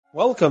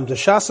Welcome to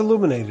Shas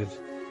Illuminated.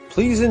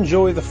 Please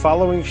enjoy the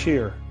following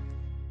shir.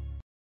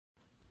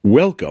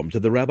 Welcome to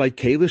the Rabbi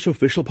Kalish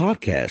official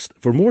podcast.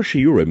 For more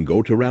shiurim,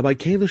 go to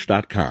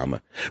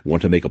rabbikalish.com.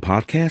 Want to make a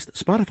podcast?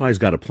 Spotify's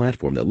got a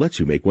platform that lets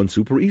you make one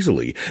super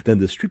easily, then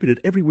distribute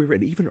it everywhere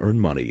and even earn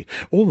money.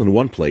 All in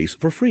one place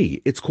for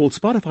free. It's called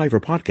Spotify for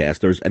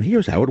Podcasters, and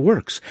here's how it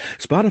works.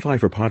 Spotify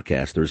for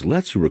Podcasters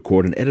lets you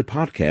record and edit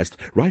podcasts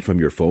right from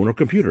your phone or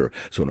computer.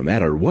 So no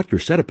matter what your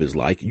setup is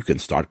like, you can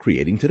start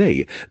creating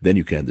today. Then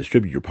you can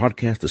distribute your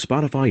podcast to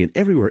Spotify and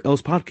everywhere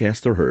else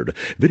podcasts are heard.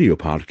 Video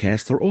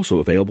podcasts are also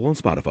available on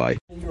Spotify.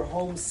 You're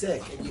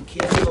homesick and you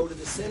can't go to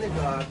the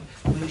synagogue,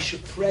 you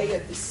should pray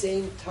at the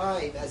same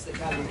time as the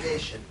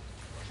congregation,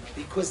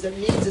 because that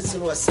means it's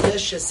an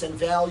auspicious and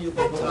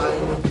valuable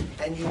time,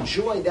 and you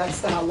join.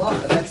 That's the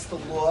halacha, that's the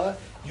law.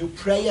 You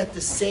pray at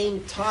the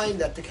same time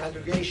that the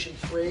congregation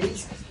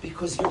prays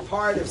because you're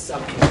part of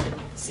something.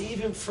 See,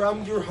 even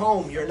from your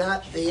home, you're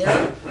not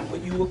there,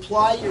 but you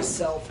apply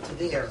yourself to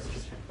there.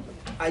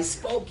 I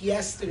spoke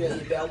yesterday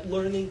about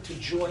learning to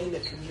join a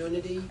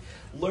community,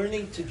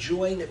 learning to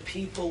join a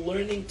people,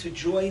 learning to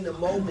join a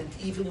moment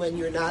even when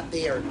you're not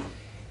there.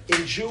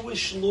 In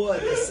Jewish law,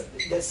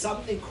 there's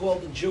something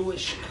called a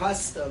Jewish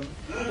custom.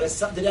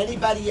 Did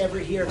anybody ever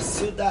hear of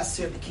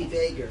Sudas or the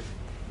Kiveger?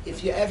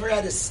 If you ever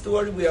had a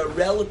story where a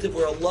relative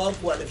or a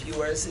loved one of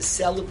yours is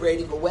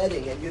celebrating a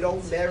wedding and you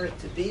don't merit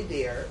to be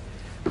there,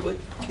 but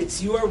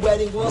it's your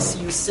wedding also,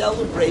 you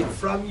celebrate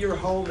from your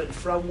home and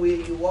from where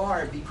you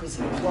are because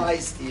it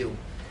applies to you.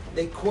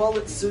 They call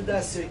it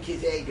Sudas or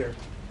Kiveger.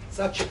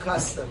 Such a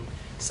custom.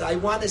 So I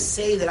want to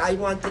say that I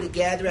wanted to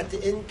gather at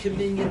the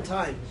inconvenient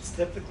time. It's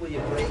typically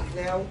a break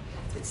now.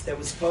 There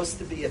was supposed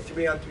to be a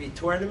 3-on-3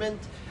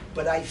 tournament,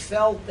 but I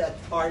felt that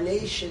our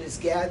nation is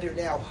gathered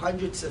now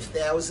hundreds of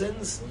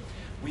thousands.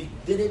 We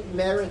didn't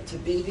merit to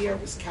be there.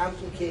 It was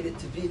complicated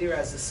to be there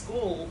as a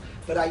school,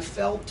 but I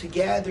felt to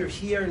gather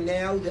here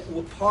now that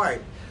we're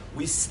part.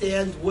 We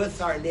stand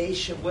with our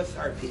nation, with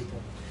our people.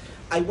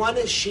 I want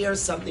to share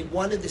something.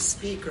 One of the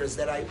speakers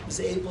that I was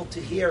able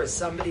to hear is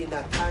somebody,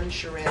 Natan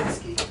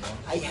Sharansky.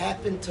 I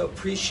happen to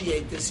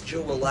appreciate this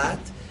Jew a lot.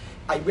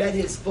 I read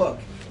his book.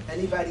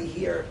 Anybody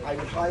here, I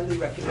would highly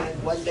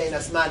recommend One Bein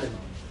Azmanim.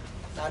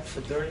 Not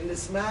for during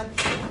this man,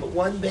 but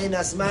One Bein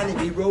Azmanim.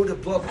 He wrote a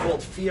book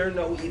called Fear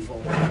No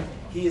Evil.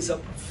 He is a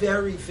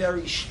very,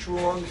 very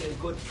strong and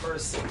good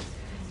person.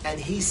 And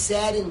he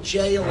sat in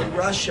jail in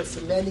Russia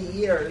for many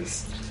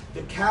years.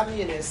 The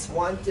communists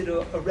wanted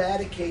to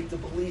eradicate the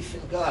belief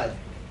in God.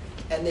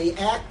 And they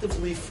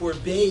actively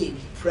forbade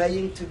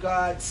praying to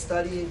God,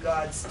 studying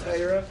God's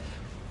Torah,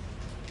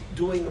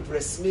 doing a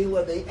bris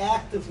milah. They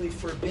actively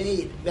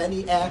forbade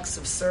many acts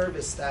of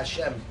service to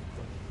Hashem.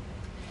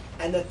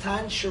 And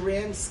Natan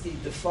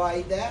Sharansky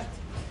defied that,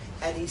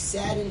 and he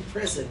sat in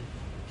prison.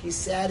 He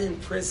sat in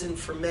prison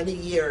for many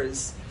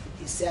years.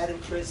 He sat in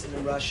prison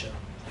in Russia.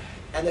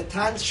 And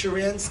Natan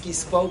Sharansky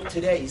spoke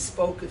today. He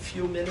spoke a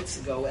few minutes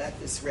ago at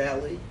this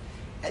rally,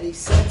 and he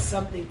said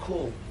something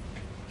cool.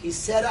 He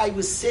said, I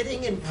was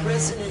sitting in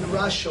prison in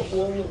Russia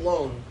all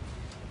alone,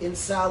 in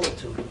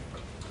solitude.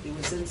 He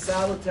was in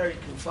solitary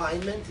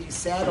confinement. He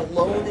sat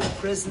alone in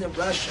prison in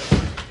Russia.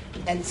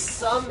 And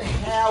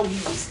somehow he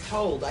was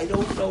told, I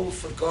don't know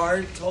if a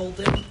guard told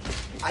him,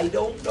 I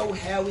don't know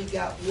how he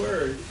got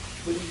word,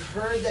 but he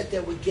heard that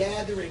there were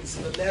gatherings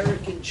of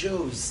American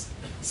Jews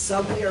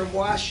somewhere in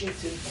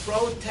Washington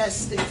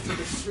protesting for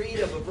the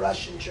freedom of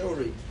Russian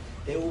Jewry.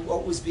 They were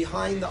what was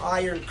behind the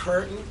Iron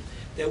Curtain.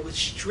 There were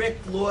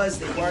strict laws.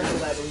 They weren't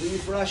allowed to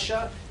leave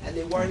Russia, and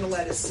they weren't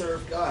allowed to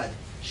serve God.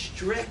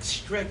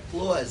 Strict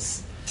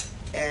laws.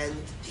 And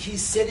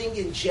he's sitting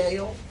in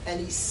jail, and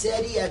he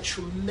said he had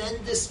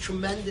tremendous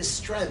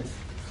strength.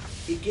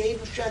 He gave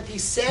him strength. He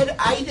said,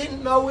 I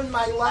didn't know in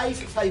my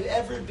life if I'd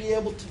ever be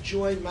able to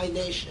join my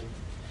nation.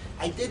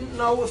 I didn't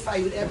know if I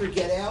would ever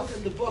get out,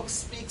 and the book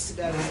speaks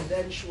about his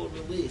eventual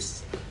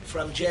release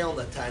from jail,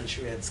 Natan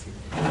Sharansky.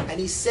 And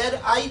he said,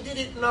 I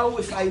didn't know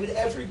if I would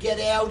ever get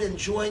out and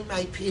join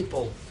my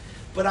people,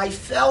 but I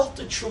felt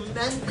a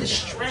tremendous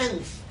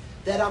strength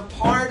that I'm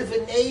part of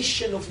a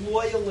nation of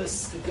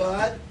loyalists to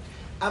God.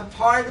 I'm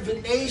part of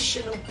a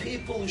nation of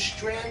people who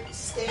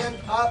stand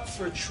up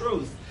for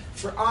truth,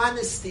 for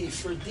honesty,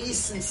 for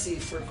decency,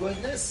 for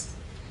goodness.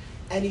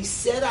 And he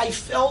said, I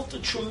felt a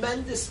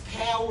tremendous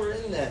power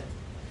in that.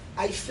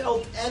 I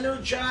felt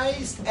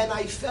energized, and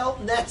I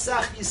felt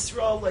Netzach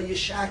Yisrael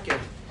Yishakim.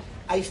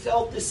 I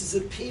felt this is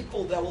a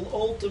people that will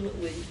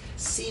ultimately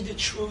see the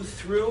truth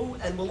through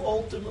and will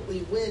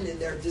ultimately win in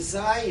their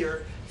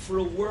desire for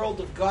a world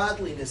of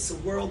godliness, a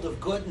world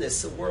of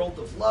goodness, a world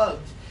of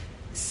love.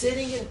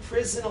 Sitting in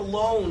prison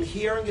alone,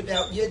 hearing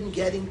about Yidden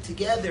getting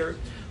together,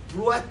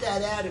 brought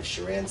that out of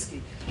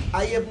Sharansky.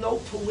 I have no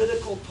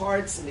political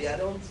parts in me. I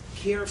don't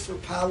care for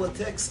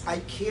politics. I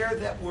care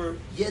that we're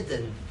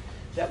Yidden,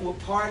 that we're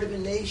part of a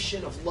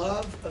nation of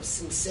love, of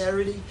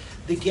sincerity.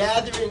 The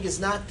gathering is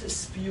not to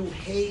spew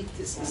hate,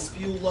 is to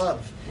spew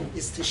love,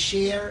 is to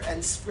share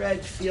and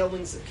spread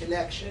feelings of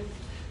connection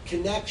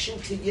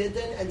to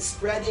Yidden and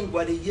spreading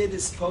what a Yid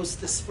is supposed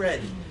to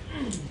spread.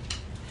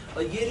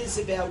 A Yid is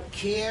about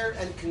care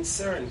and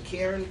concern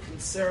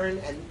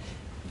and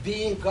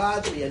being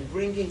godly and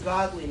bringing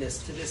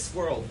godliness to this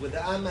world. With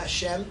the Am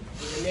Hashem,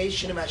 with the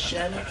nation of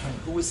Hashem,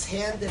 who was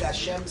handed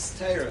Hashem's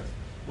Torah,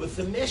 with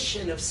the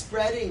mission of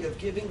spreading, of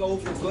giving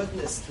over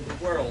goodness to the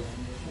world.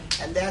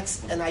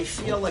 And I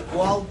feel like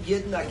while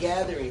Yidden are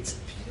gathering, it's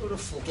a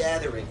beautiful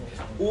gathering.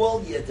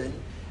 All Yidden,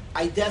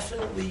 I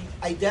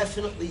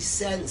definitely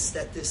sense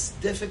that this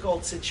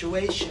difficult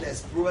situation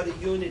has brought a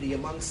unity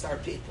amongst our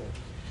people.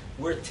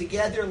 We're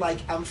together like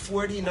I'm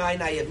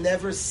 49. I have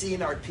never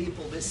seen our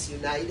people this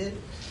united.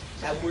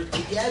 And we're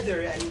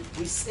together and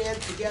we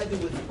stand together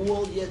with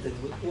all Yidden,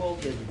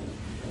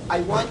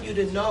 I want you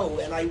to know,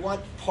 and I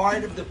want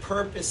part of the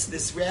purpose of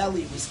this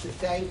rally was to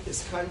thank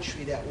this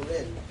country that we're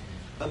in.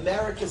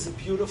 America's a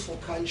beautiful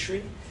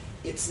country.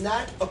 It's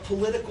not a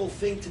political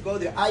thing to go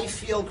there. I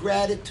feel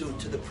gratitude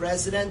to the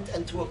president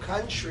and to a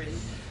country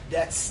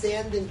that's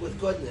standing with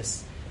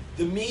goodness.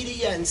 The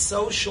media and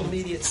social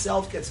media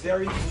itself gets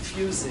very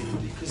confusing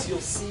because you'll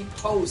see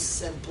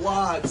posts and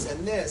blogs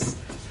and this.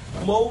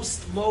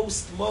 Most,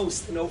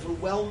 an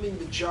overwhelming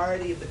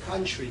majority of the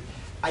country,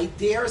 I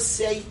dare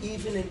say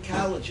even in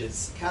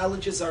colleges.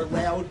 Colleges are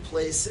loud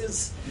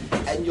places,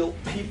 and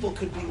people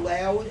could be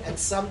loud, and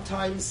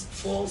sometimes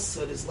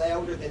falsehood is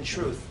louder than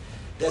truth.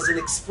 There's an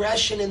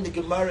expression in the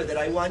Gemara that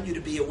I want you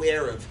to be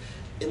aware of.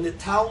 In the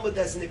Talmud,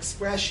 there's an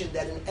expression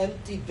that an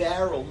empty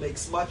barrel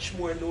makes much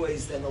more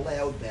noise than a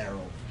loud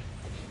barrel.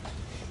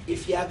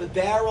 If you have a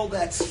barrel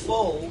that's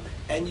full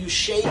and you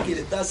shake it,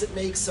 it doesn't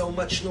make so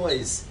much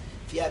noise.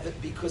 If you have it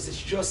because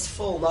it's just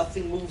full,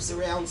 nothing moves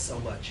around so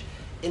much.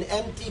 An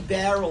empty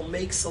barrel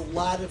makes a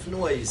lot of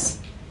noise.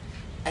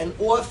 And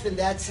often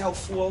that's how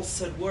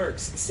falsehood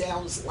works. It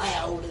sounds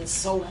loud and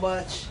so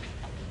much.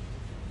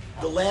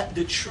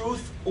 The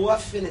truth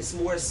often is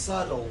more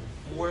subtle,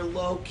 more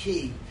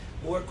low-key,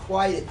 more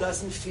quiet. It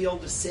doesn't feel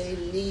the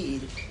same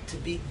need to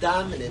be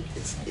dominant.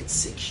 It's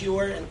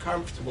secure and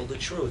comfortable, the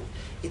truth.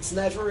 It's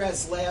never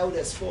as loud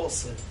as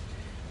falsehood.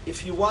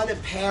 If you want a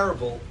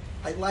parable,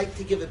 I'd like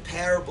to give a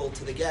parable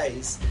to the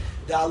guys.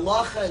 The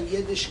halacha in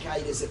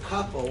Yiddishkeit is a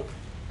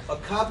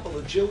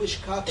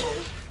Jewish couple,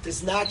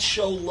 does not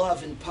show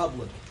love in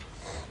public,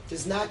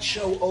 does not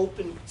show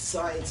open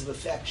signs of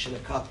affection, a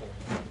couple.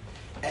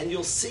 And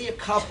you'll see a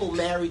couple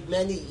married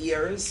many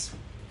years,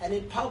 and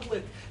in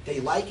public,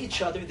 they like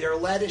each other. They're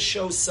allowed to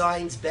show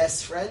signs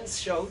best friends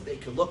show. They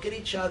can look at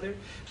each other,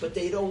 but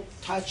they don't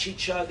touch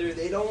each other.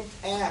 They don't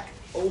act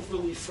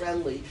overly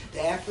friendly. They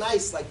act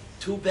nice, like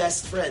two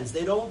best friends.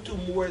 They don't do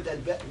more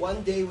than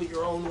one day with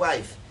your own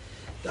wife.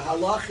 The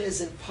halacha is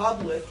in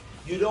public,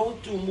 you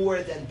don't do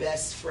more than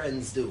best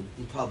friends do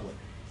in public.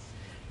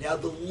 Now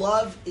the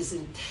love is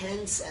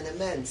intense and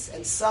immense,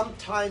 and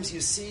sometimes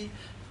you see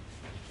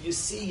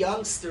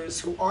youngsters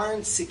who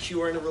aren't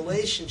secure in a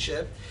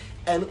relationship,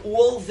 and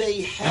all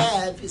they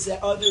have is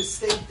that others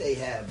think they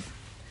have.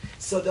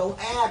 So they'll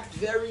act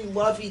very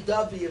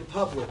lovey-dovey in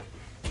public.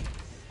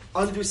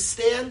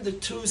 Understand the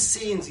two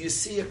scenes. You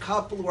see a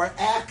couple who are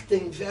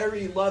acting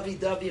very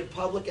lovey-dovey in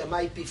public and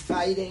might be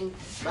fighting,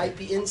 might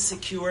be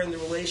insecure in the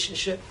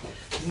relationship.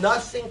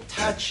 Nothing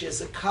touches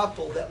a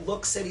couple that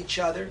looks at each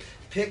other.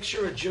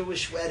 Picture a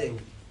Jewish wedding.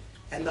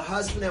 And the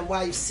husband and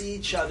wife see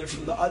each other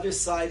from the other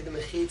side of the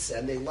mechitza,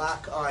 and they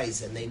lock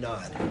eyes and they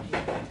nod.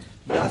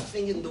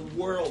 Nothing in the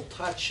world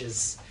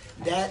touches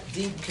that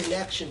deep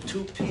connection,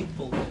 two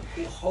people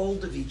who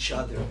hold of each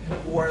other,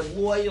 who are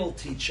loyal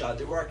to each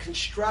other, who are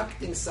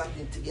constructing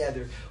something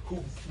together,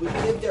 who would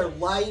give their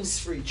lives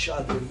for each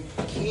other,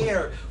 who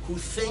care, who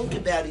think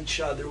about each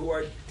other, who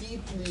are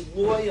deeply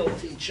loyal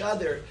to each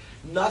other.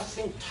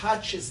 Nothing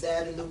touches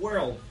that in the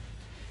world.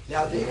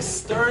 Now, the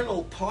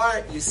external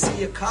part, you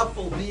see a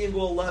couple being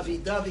all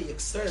lovey-dovey,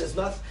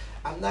 external.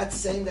 I'm not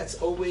saying that's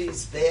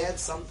always bad.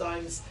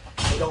 Sometimes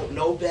they don't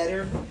know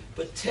better.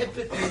 But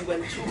typically,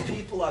 when two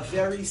people are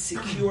very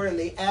secure and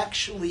they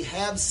actually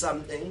have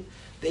something,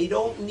 they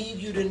don't need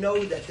you to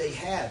know that they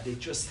have. They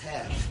just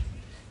have.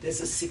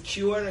 There's a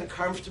secure and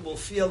comfortable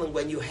feeling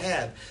when you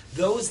have.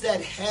 Those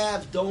that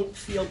have don't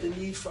feel the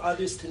need for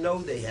others to know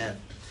they have.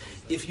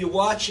 If you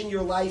watch in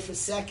your life, a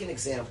second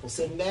example,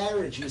 so in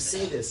marriage, you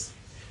see this.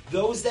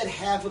 Those that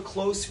have a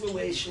close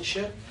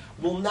relationship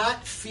will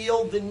not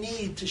feel the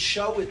need to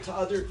show it to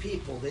other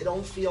people. They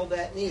don't feel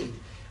that need.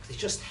 They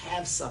just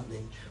have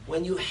something.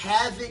 When you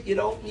have it, you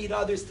don't need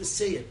others to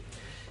see it.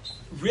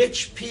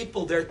 Rich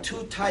people, there are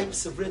two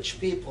types of rich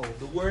people.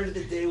 The word of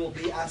the day will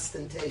be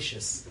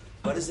ostentatious.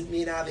 What does it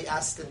mean, Avi,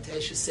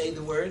 ostentatious? Say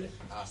the word.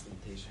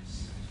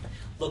 Ostentatious.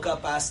 Look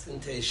up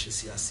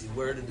ostentatious, Yossi.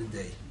 Word of the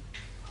day.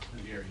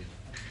 Hungarian.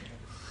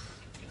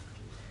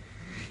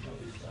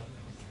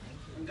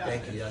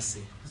 Thank you,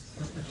 Yossi.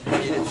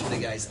 Read it for the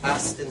guys.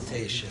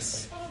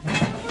 Ostentatious.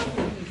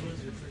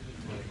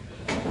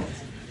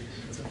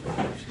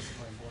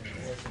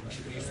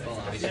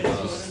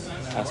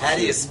 How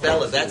do you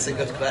spell it? That's a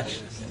good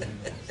question.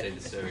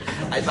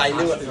 If I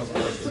knew it.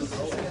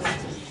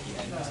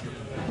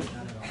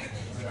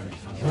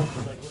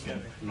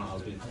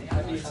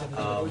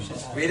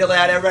 Read it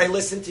loud. Everybody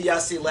listen to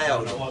Yossi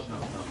loud.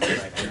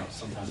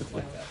 Sometimes it's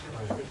like that.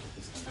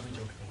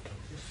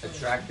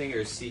 Attracting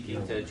or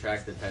seeking to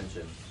attract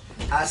attention.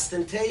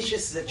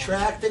 Ostentatious is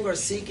attracting or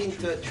seeking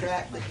to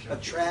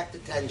attract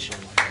attention.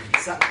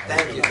 So,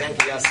 thank you,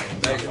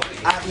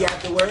 Yossi. You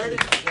have the word?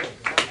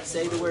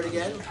 Say the word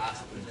again.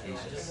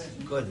 Ostentatious.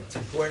 Good. It's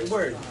an important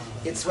word.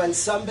 It's when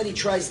somebody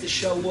tries to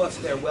show off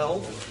their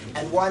wealth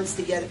and wants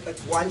to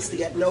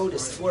get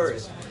noticed for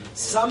it.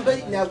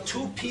 Now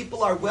 2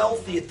 people are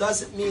wealthy. It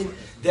doesn't mean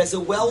there's a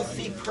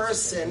wealthy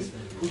person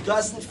who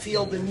doesn't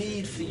feel the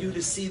need for you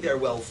to see they're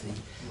wealthy.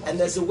 And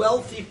there's a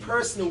wealthy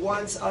person who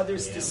wants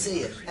others to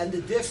see it. And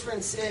the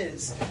difference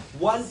is,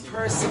 one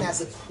person has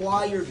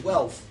acquired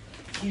wealth.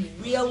 He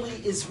really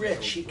is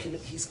rich.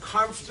 He's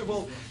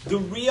comfortable. The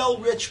real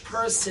rich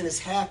person is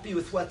happy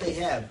with what they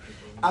have.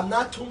 I'm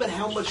not talking about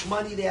how much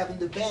money they have in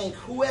the bank.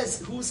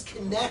 Who's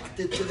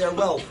connected to their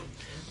wealth?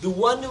 The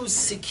one who's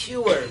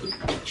secure,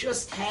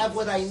 just have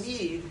what I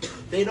need.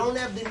 They don't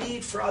have the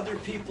need for other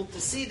people to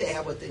see they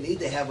have what they need.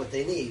 They have what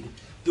they need.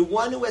 The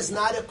one who has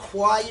not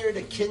acquired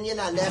a kinyan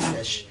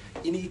hanefesh,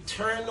 an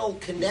eternal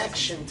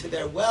connection to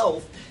their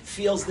wealth,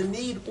 feels the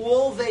need.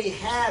 All they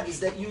have is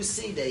that you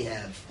see they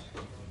have.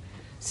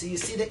 So you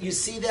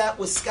see that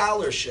with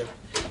scholarship.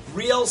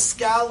 Real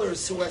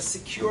scholars who have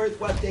secured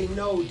what they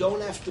know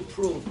don't have to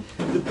prove.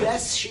 The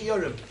best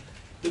shiurim,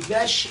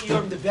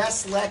 the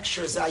best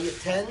lectures I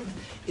attend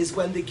is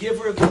when the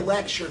giver of the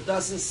lecture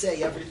doesn't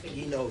say everything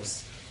he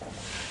knows,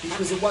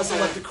 because it wasn't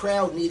what the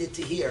crowd needed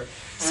to hear.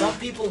 Some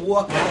people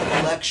walk out of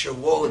the lecture,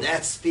 whoa,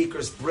 that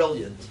speaker's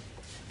brilliant.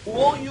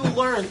 All you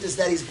learned is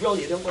that he's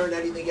brilliant. You didn't learn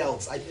anything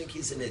else. I think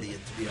he's an idiot,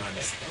 to be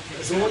honest.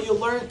 Because all you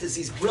learned is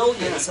he's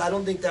brilliant, so I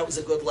don't think that was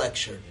a good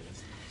lecture.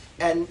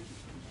 And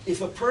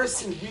if a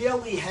person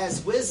really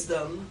has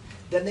wisdom,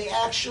 then they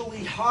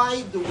actually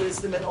hide the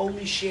wisdom and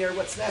only share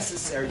what's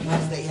necessary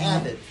because they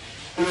have it.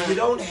 If you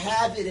don't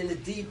have it in a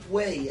deep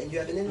way and you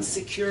have an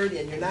insecurity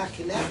and you're not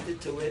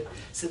connected to it,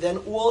 so then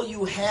all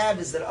you have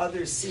is that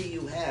others see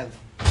you have.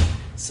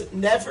 So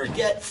never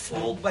get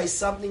fooled by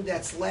something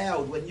that's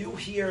loud. When you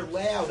hear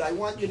loud, I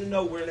want you to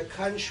know we're in a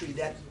country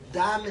that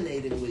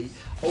dominatingly,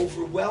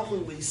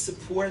 overwhelmingly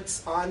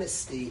supports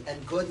honesty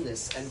and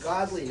goodness and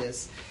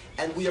godliness.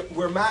 And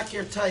we're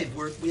makir taiv.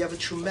 We have a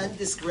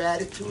tremendous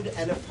gratitude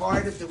and a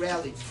part of the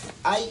rally.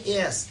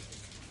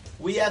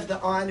 We have the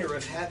honor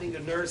of having a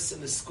nurse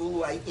in the school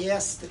who I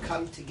asked to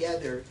come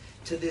together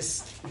to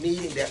this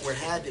meeting that we're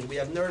having. We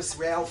have Nurse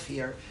Ralph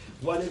here,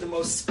 one of the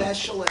most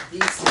special and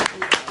decent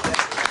people.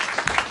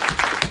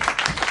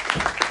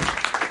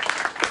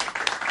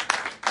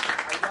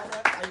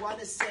 I want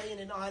to say in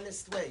an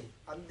honest way,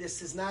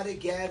 this is not a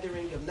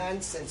gathering of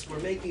nonsense. We're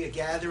making a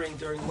gathering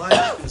during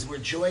lunch because we're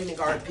joining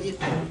our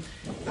people.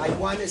 I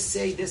want to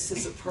say this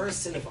is a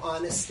person of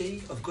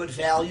honesty, of good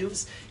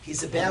values.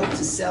 He's about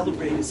to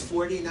celebrate his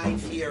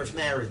 49th year of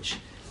marriage.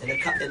 In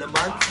a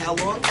month, how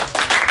long?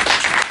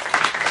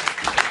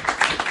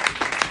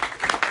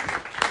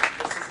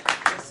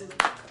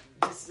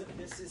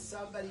 This is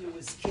somebody who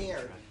is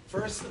cared.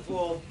 First of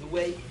all,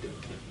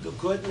 the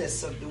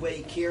goodness of the way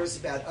he cares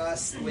about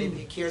us, the way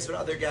he cares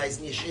about other guys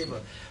in yeshiva.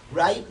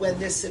 Right when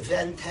this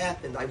event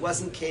happened, I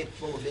wasn't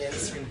capable of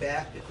answering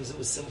back because it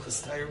was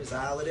Simchas Torah, it was a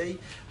holiday.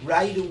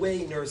 Right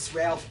away, Nurse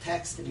Ralph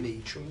texted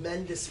me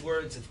tremendous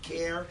words of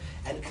care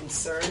and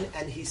concern,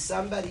 and he's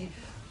somebody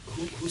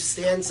who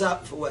stands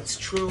up for what's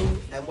true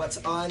and what's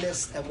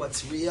honest and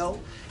what's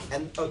real,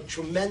 and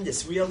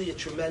really a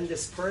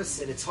tremendous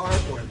person. It's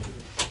heartwarming.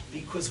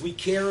 Because we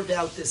care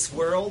about this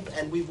world,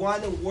 and we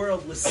want a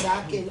world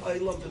l'sakein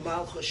olam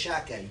b'malchus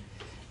shakei.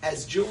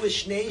 As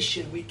Jewish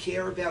nation, we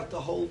care about the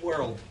whole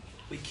world.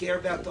 We care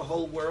about the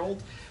whole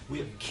world.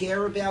 We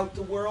care about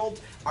the world.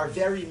 Our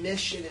very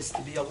mission is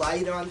to be a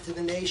light unto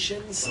the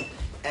nations,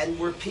 and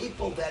we're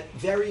people that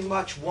very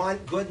much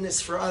want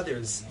goodness for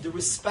others. The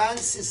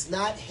response is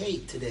not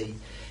hate today.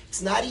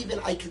 It's not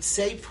even, I could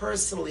say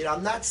personally, and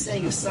I'm not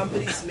saying if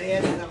somebody's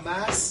mad at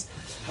Hamas,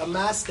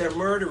 they're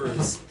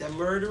murderers. They're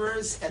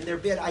murderers and they're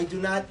bad. I do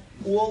not,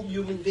 all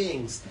human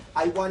beings.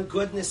 I want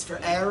goodness for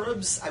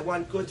Arabs. I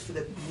want good for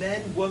the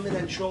men, women,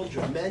 and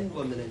children. Men,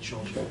 women, and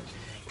children.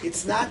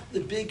 It's not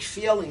the big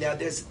feeling. Now,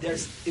 if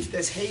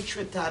there's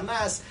hatred to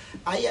Hamas,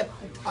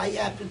 I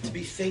happen to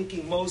be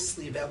thinking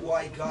mostly about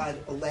why God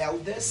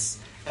allowed this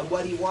and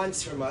what He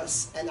wants from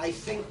us. And I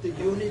think the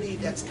unity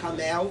that's come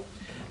out,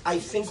 I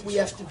think we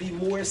have to be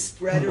more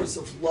spreaders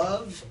of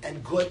love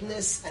and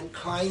goodness and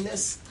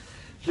kindness.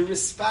 The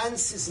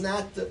response is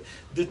not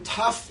the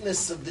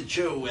toughness of the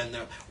Jew and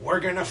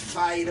we're going to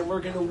fight and we're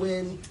going to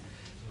win.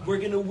 We're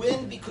going to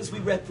win because we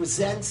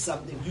represent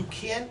something. You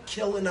can't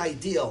kill an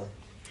ideal.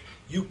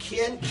 You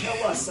can't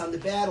kill us on the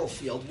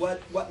battlefield.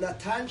 What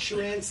Natan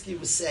Sharansky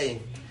was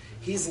saying,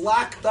 he's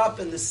locked up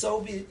and the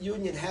Soviet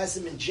Union has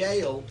him in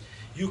jail.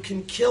 You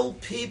can kill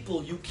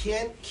people. You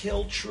can't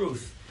kill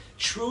truth.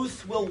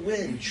 Truth will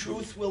win.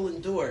 Truth will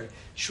endure.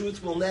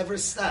 Truth will never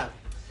stop.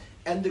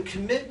 And the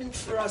commitment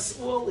for us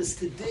all is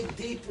to dig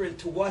deeper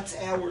into what's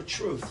our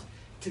truth.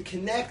 to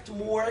connect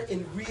more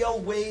in real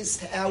ways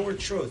to our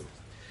truth.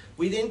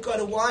 We didn't go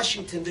to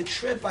Washington, the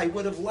trip I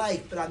would have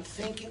liked, but I'm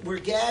thinking we're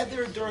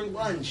gathered during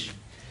lunch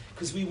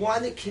because we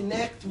want to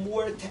connect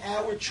more to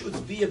our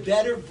truth. Be a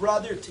better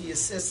brother to your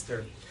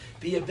sister.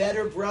 Be a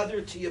better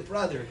brother to your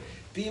brother.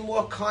 Be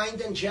more kind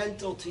and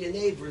gentle to your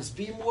neighbors.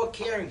 Be more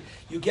caring.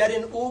 You get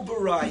an Uber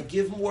ride,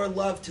 give more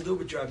love to the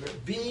Uber driver.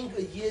 Being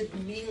a Yid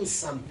means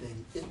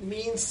something. It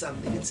means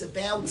something. It's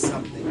about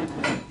something.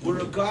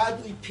 We're a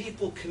godly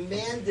people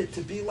commanded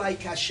to be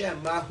like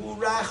Hashem. Mahu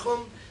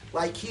Rachum,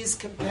 like He's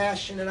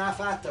compassion and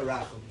Afata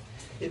Rachum.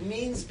 It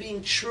means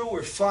being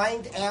truer.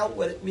 Find out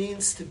what it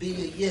means to be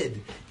a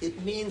Yid.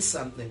 It means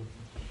something.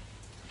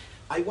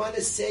 I want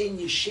to say in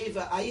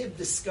Yeshiva, I have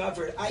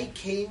discovered, I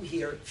came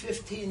here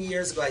 15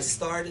 years ago, I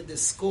started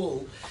this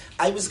school,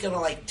 I was going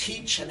to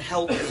teach and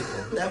help people.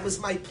 That was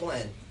my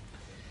plan.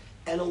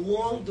 And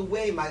along the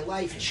way, my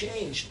life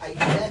changed. I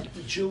met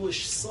the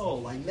Jewish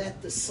soul. I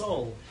met the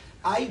soul.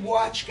 I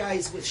watch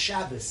guys with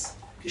Shabbos.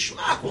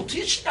 Geschmack, we'll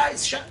teach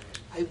guys.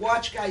 I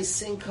watch guys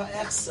sing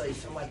Ka'ech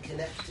Seif and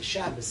connect to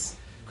Shabbos.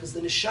 Because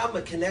the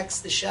neshama connects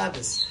to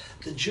Shabbos.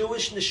 The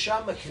Jewish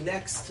neshama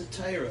connects to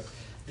Torah.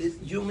 The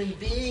human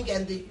being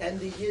and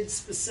the Yid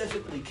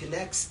specifically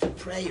connects to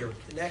prayer,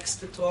 connects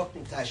to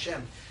talking to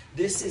Hashem.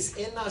 This is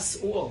in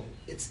us all.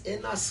 It's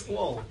in us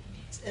all.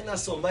 It's in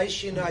us all.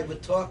 Maishi and I were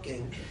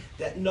talking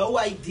that no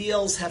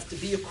ideals have to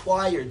be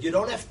acquired. You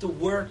don't have to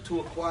work to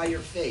acquire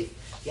faith.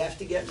 You have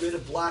to get rid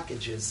of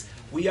blockages.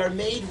 We are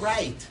made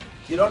right.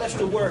 You don't have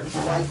to work.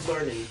 You like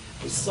learning.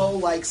 The soul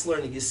likes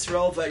learning.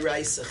 Yisrael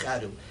v'yrai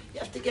sechadu. You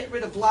have to get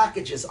rid of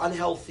blockages,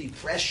 unhealthy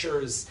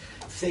pressures,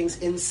 things,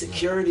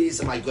 insecurities.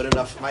 Am I good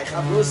enough for my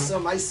chavrusa?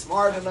 Am I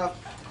smart enough?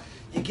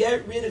 You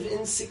get rid of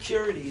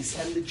insecurities,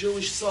 and the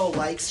Jewish soul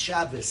likes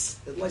Shabbos.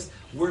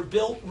 We're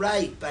built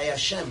right by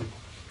Hashem.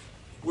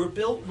 We're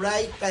built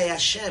right by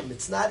Hashem.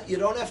 It's not, you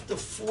don't have to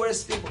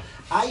force people.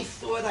 I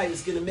thought I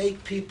was going to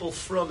make people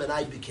from, and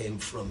I became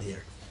from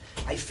here.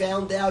 I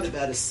found out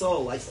about a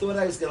soul. I thought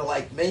I was going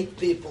to make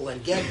people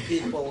and get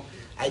people.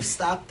 I've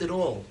stopped it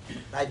all.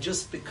 I've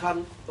just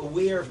become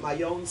aware of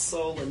my own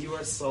soul and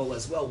your soul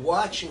as well.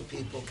 Watching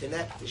people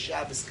connect to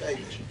Shabbos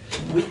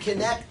Kodesh. We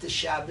connect to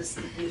Shabbos.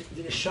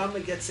 The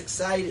neshama gets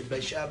excited by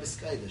Shabbos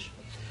Kodesh.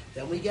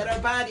 Then we get our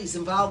bodies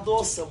involved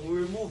also. We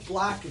remove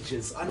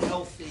blockages,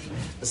 unhealthy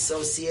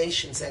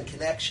associations and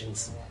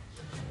connections.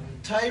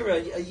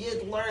 Torah, a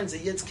Yid learns, a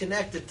Yid's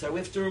connected to. We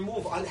have to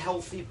remove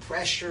unhealthy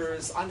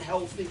pressures,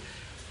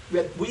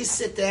 We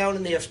sit down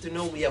in the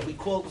afternoon, we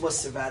call it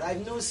Musavat. I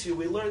have news for you,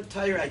 we learn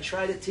Torah. I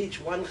try to teach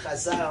one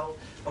Chazal,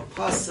 a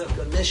Pasuk,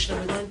 a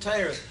Mishnah, we learn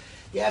Torah.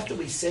 After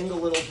we sing a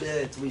little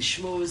bit, we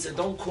schmooze, and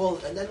don't call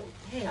it, and then,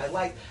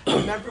 I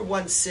remember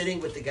once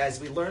sitting with the guys,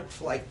 we learned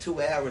for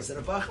 2 hours, and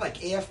a Bach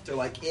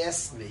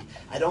asked me,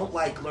 I don't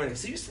like learning.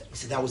 So he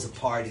said, that was a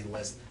party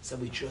list. I said,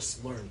 we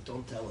just learned,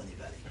 don't tell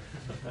anybody.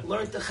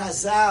 Learned the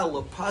Chazal,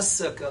 a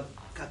Pasuk, a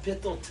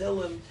Kapitel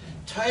Tilim,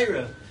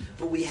 Torah.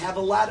 But we have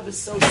a lot of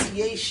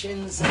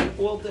associations and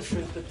all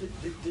different, but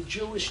the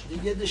Jewish, the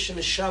Yiddish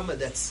neshama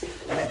that's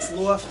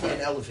lofty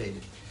and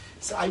elevated.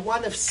 So I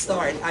want to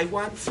start.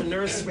 For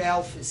Nurse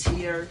Ralph is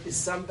here, is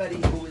somebody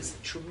who is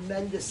a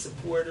tremendous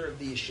supporter of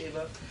the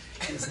yeshiva.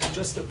 He's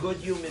just a good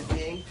human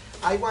being.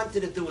 I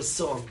wanted to do a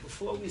song.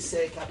 Before we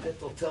say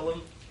Kapitel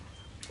Tilim,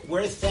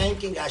 we're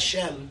thanking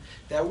Hashem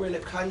that we're in a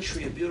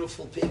country of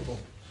beautiful people.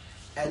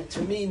 And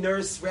to me,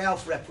 Nurse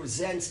Ralph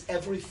represents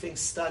everything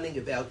stunning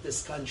about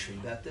this country,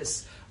 about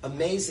this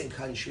amazing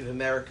country of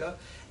America.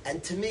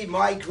 And to me,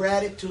 my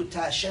gratitude to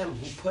Hashem,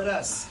 who put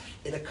us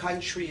in a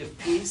country of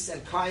peace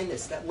and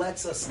kindness that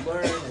lets us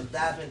learn and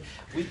daven.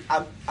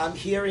 I'm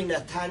hearing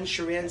Natan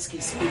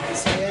Sharansky speak.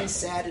 This man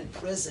sat in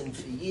prison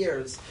for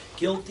years,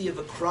 guilty of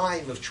a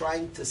crime of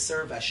trying to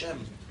serve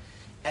Hashem.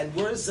 And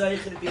we're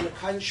zeicher to be in a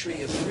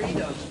country of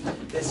freedom.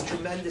 There's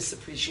tremendous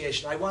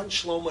appreciation. I want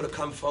Shlomo to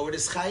come forward.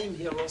 Is Chaim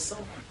here also?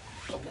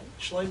 Okay,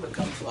 Shlomo,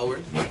 come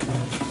forward.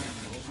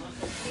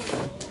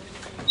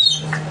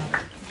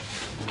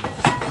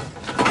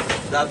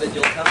 David,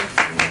 you'll come?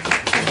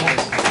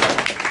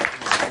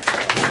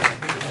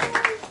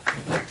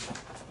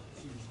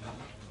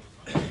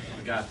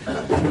 We got it.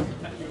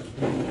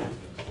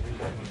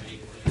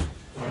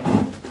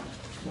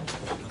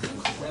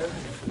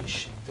 We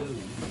should do.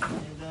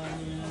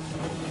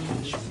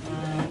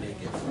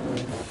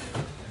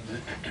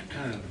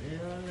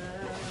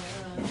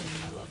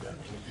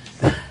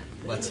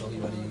 What's all you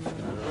want to use?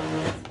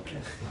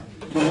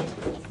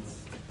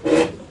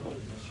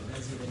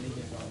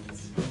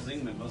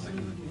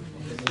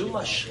 Do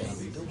mashrein,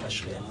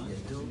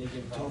 do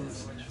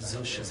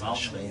zushes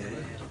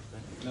mashrein.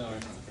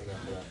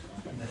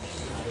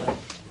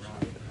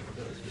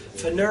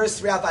 For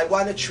Nurse Ralph, I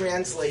want to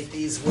translate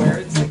these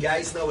words. The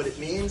guys know what it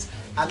means.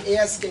 I'm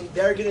asking,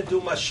 they're going to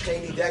do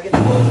Mashcheni, they're going to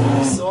go through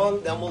the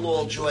song, then we'll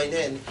all join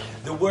in.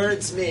 The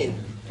words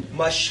mean,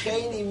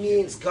 Mashcheni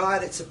means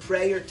God, it's a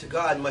prayer to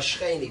God.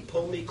 Mashcheni,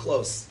 pull me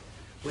close.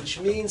 Which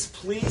means,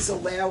 please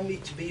allow me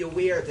to be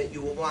aware that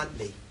you will want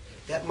me.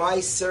 That my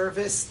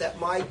service, that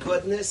my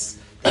goodness,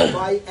 that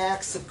my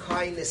acts of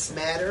kindness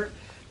matter,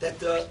 that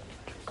the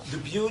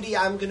beauty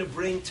I'm going to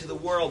bring to the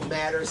world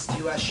matters to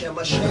you, Hashem.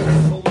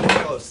 Hashem, pull me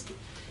close.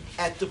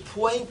 At the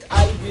point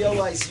I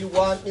realize you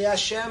want me,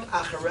 Hashem,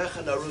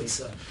 acharecha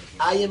narutza.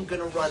 I am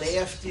going to run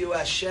after you,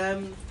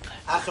 Hashem.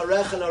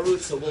 Acharecha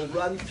narutza. We'll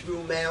run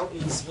through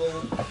mountains.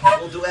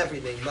 We'll do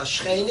everything.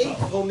 Mashcheni,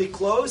 pull me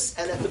close.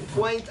 And at the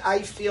point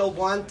I feel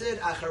wanted,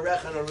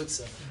 acharecha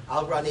narutza.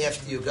 I'll run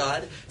after you,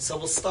 God. So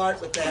we'll start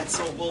with that.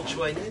 So we'll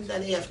join in.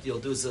 Then after you'll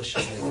do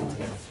Zushas.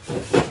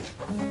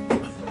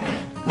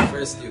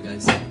 First, you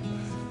guys.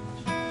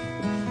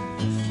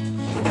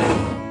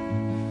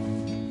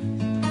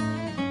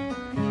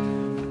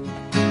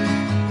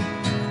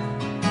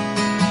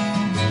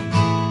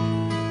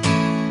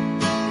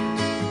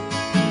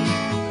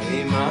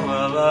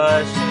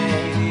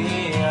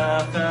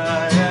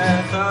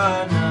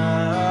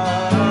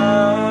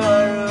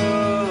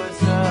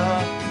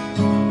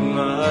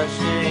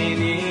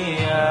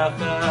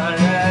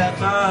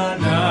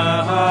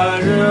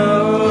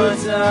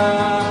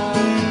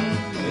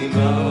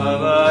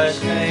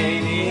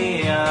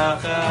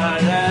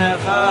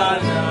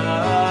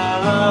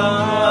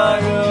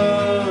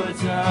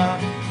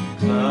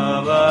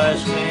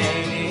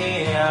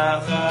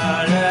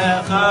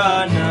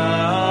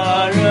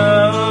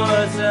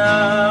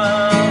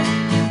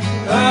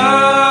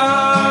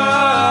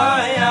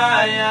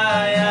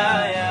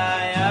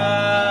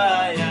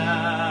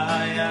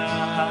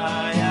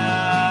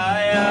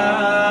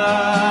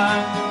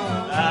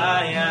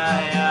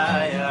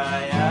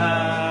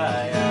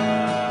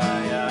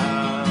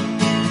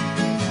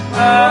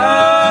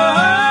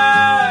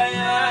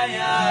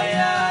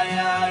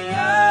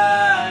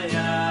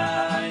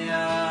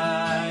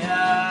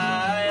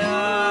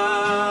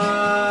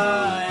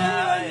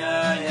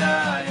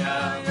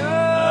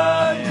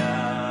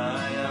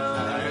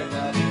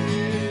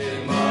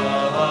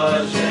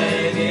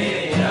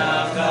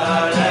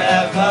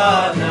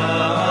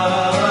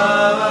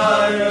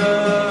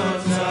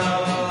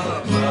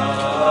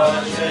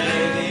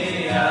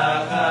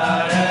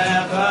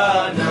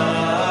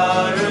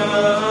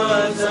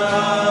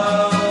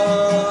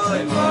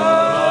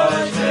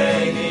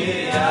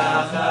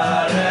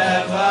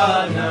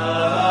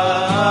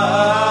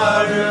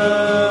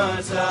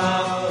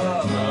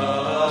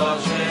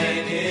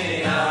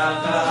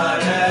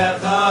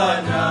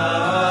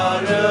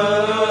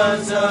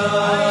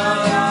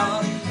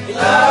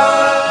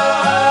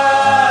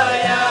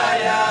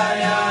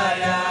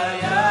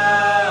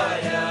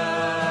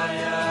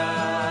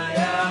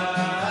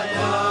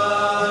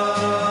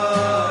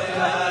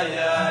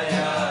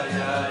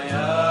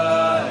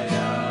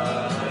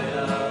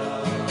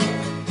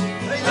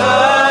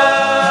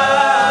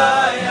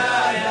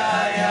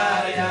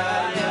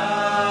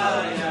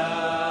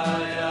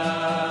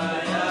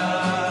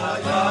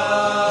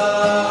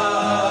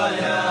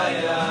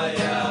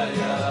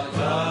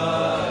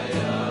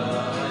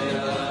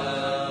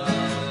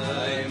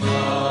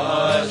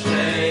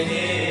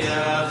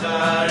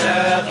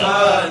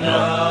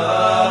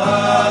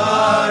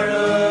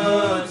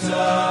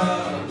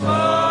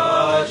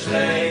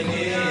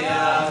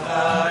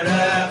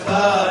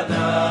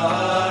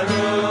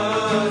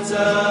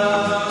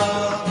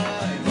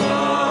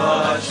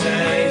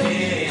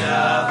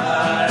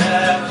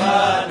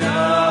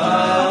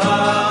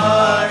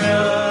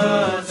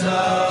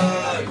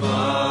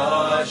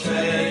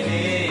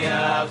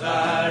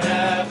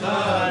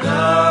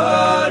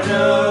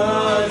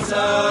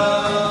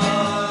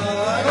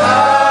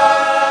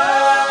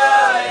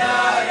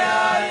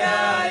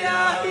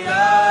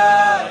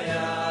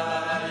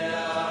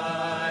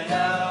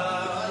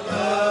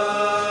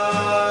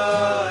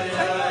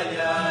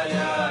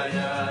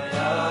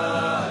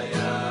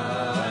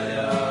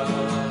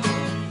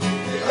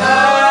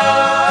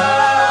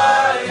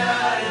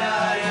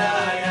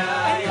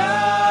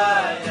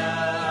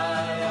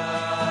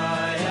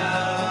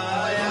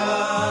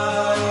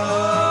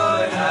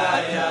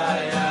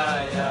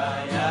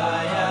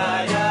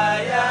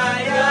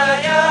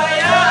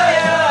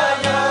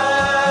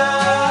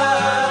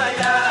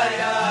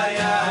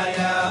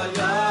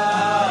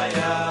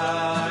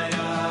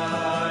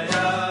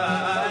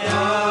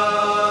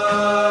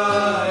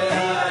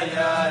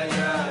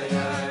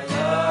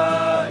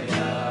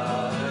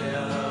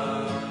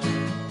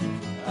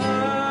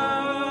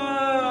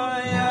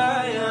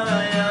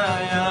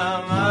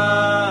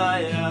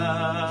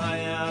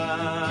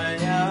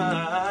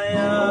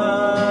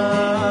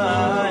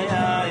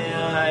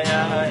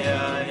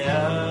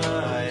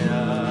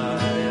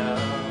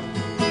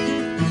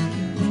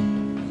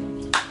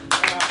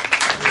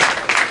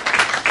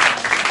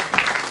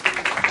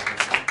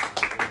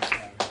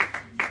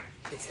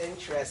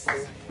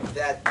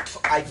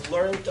 I've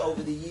learned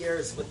over the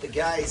years with the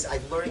guys,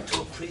 I've learned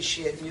to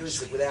appreciate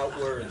music without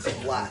words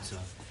a lot.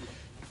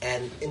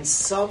 And in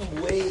some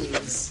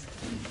ways,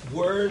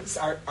 words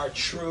are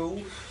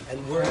true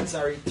and words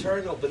are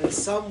eternal, but in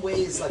some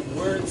ways, like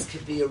words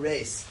could be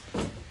erased.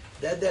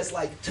 Then there's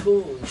like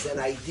tunes and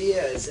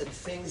ideas and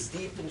things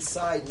deep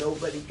inside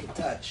nobody can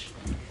touch.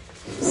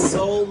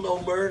 soul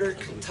no murder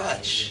can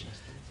touch.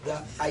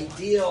 The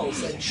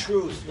ideals and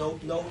truth,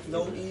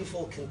 no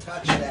evil can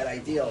touch that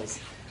ideals.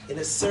 In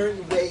a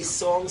certain way,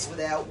 songs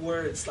without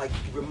words like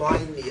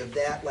remind me of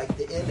that, like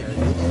the inner,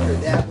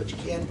 that which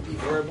can't be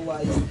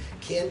verbalized,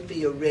 can't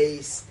be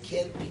erased,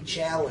 can't be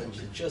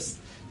challenged. It just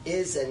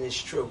is and is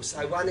true. So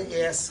I want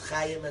to ask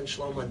Chaim and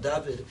Shlomo and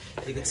David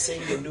if you could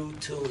sing the new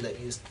tune that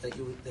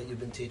you've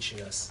been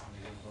teaching us.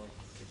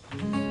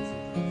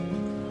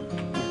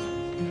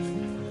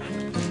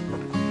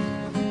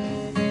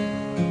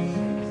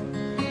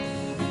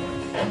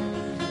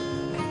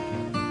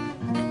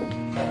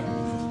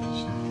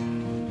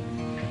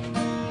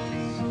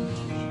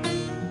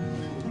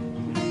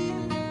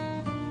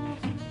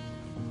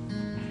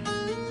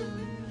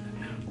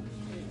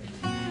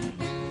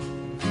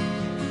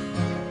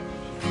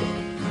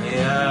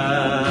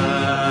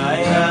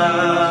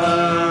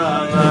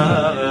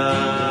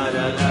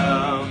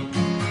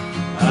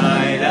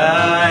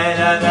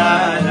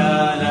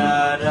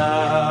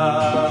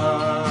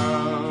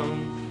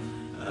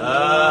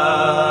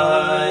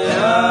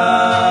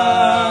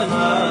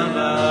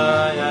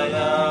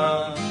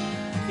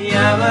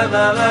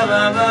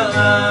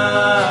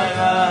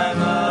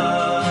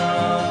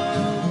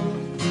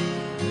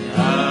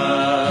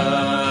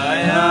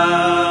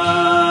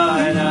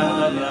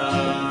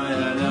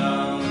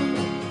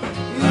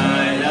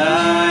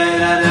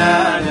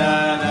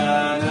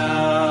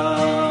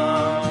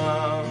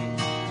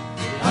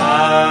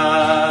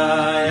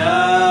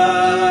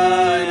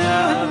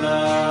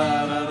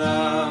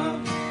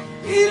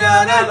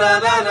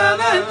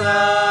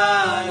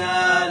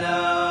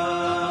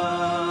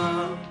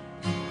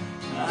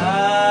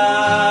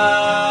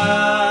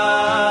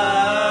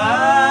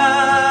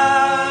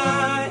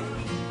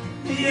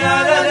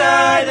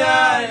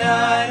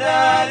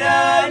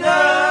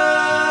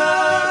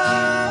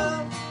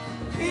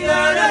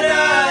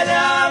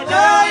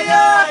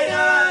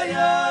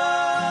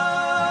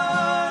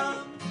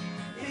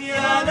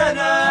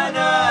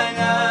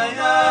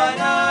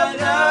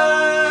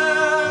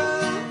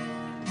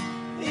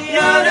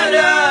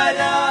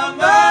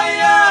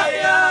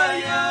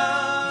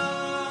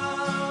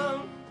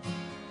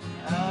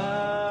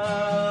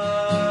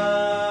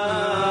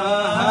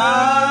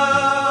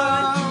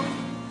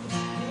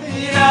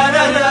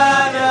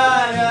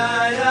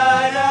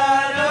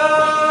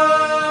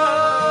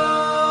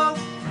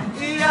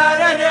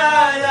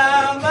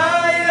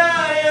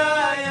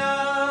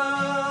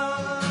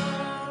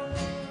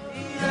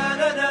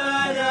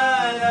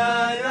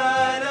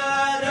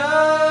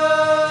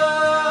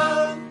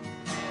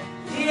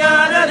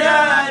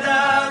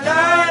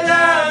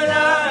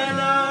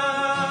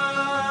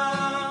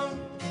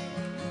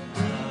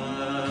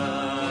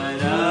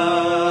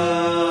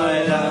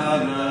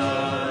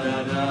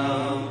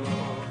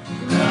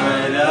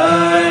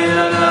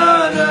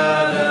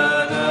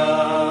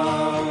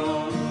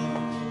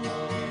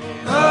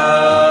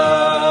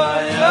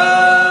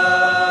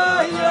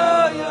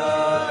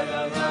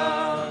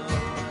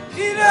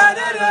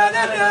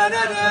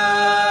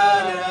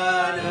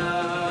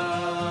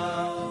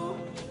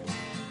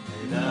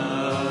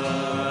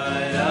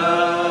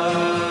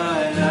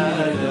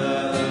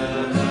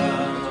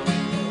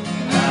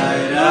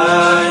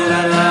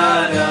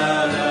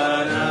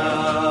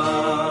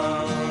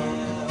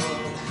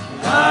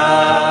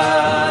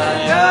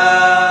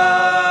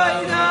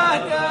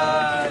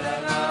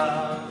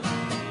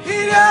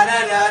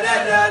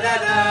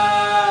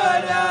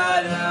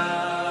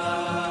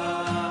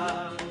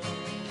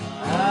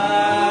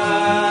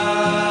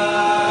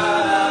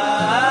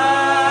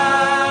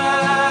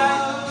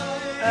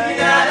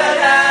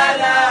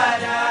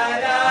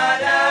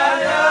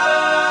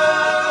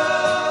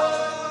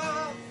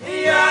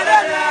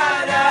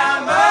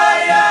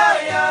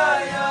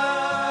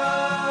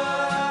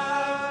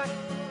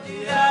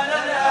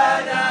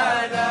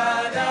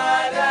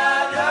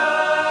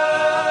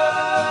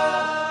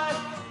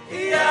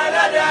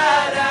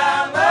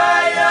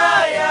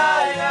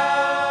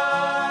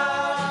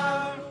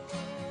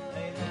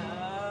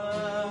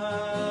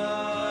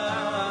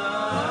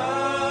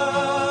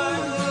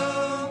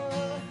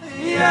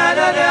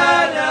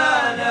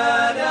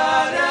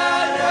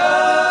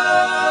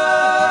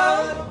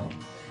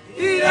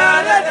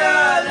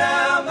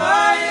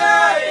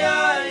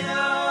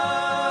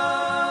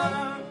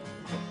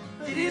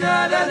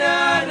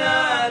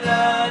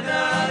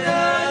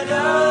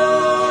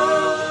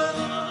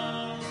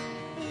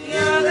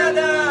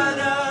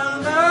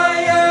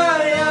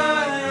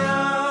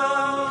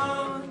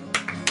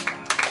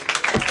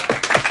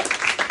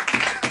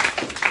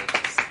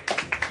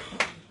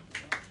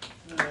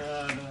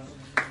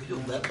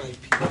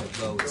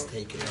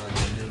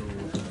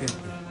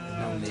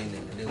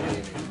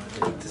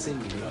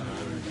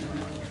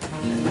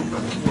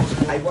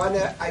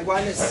 I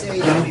want to say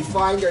that we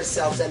find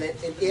ourselves, and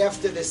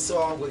after this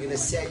song, we're going to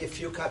say a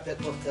few kapet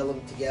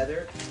Tehillim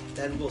together,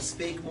 then we'll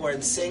speak more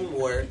and sing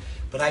more.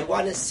 But I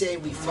want to say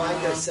we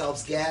find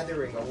ourselves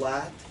gathering a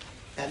lot,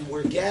 and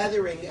we're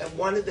gathering, and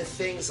one of the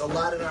things a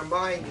lot in our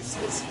mind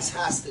is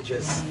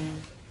hostages.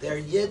 they're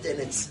Yid, and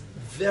it's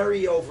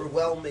very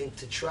overwhelming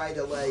to try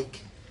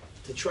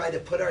to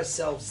put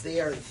ourselves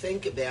there and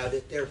think about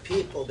it. They're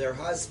people, they're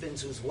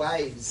husbands whose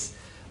wives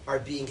are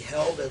being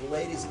held, and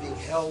ladies being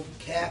held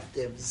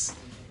captives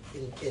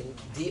in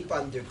deep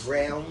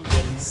underground.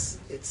 And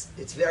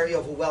it's very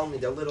overwhelming.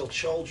 They're little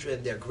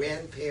children, they're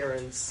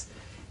grandparents,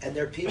 and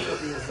they're people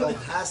being held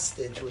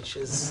hostage, which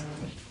is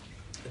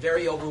a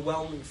very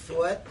overwhelming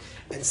thought,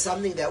 and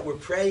something that we're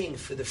praying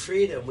for the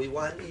freedom. We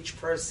want each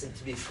person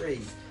to be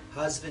free.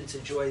 Husbands to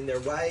join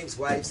their wives,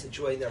 wives to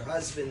join their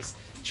husbands,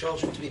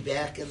 children to be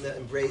back in the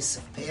embrace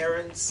of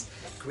parents,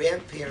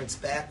 grandparents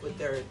back with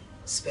their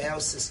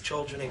spouses,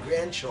 children, and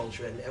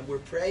grandchildren. And we're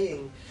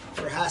praying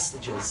for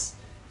hostages.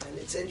 And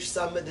it's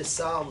interesting, some of the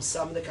Psalms,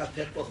 some of the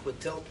Kapittel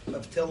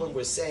of Tehillim,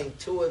 we're saying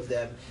two of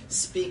them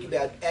speak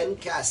about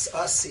Enkas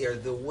Asir,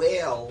 the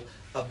wail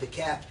of the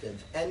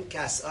captive.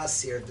 Enkas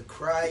Asir, the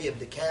cry of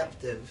the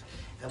captive.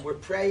 And we're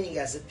praying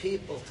as a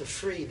people to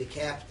free the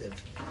captive.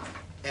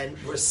 And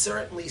we're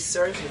certainly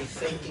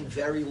thinking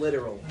very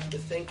literal. We're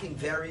thinking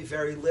very,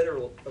 very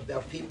literal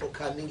about people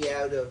coming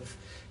out of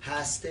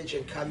hostage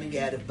and coming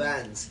out of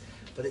bonds.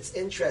 But it's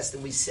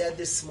interesting, we said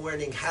this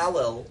morning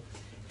Hallel,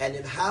 and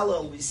in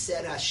Hallel we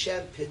said,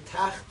 Hashem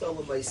pitachta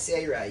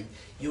l'maiseirai,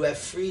 you have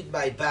freed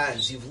my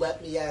bonds, you've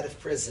let me out of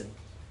prison.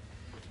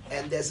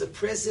 And there's a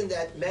prison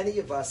that many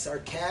of us are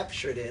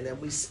captured in, and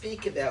we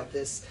speak about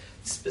this.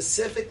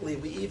 Specifically,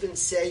 we even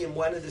say in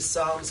one of the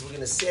Psalms,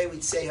 we'd say,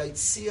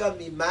 Haitzia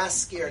mi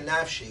maskir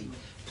nafshi,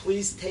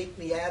 please take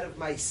me out of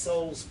my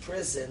soul's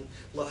prison,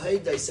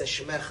 lahaydais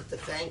hashemech, to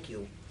thank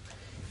you.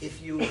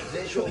 If you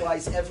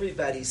visualize,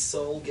 everybody's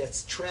soul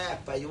gets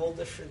trapped by all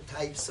different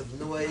types of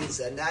noise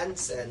and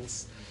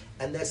nonsense,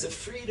 and there's a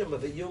freedom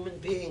of a human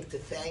being to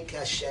thank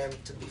Hashem,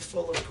 to be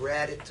full of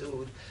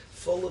gratitude,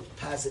 full of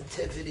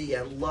positivity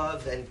and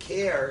love and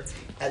care,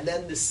 and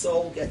then the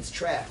soul gets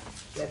trapped,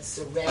 gets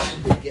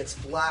surrounded, gets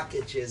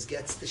blockages,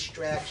 gets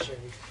distraction,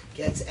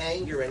 gets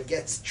anger, and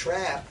gets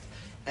trapped.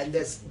 And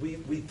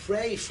we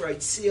pray for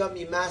Itzia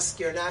mi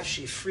maskir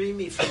nafshi, free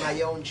me from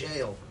my own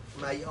jail,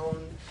 my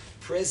own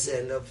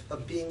prison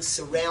of being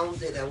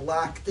surrounded and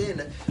locked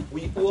in.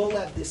 We all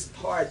have this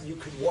part. You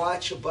could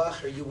watch a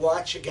bacher, you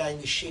watch a guy in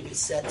yeshiva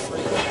set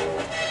free.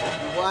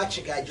 You watch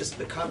a guy just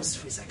becomes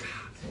free. He's like,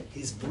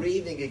 he's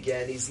breathing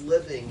again, he's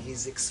living,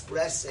 he's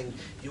expressing.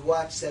 You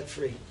watch set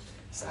free.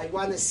 So I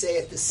want to say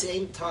at the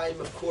same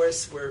time, of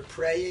course, we're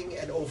praying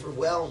and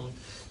overwhelmed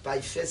by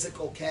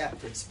physical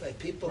captives, by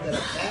people that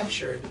are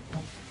captured.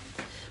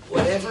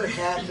 Whatever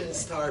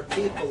happens to our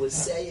people is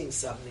saying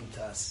something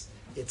to us.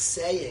 It's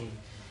saying,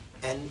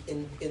 and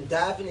in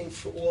davening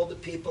for all the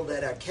people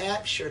that are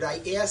captured,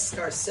 I ask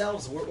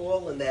ourselves, we're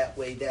all in that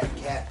way, that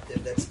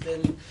captive, that's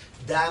been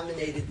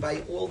dominated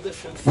by all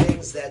different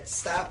things that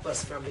stop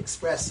us from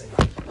expressing.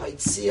 We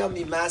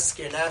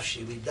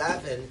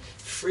daven,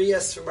 free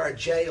us from our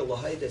jail.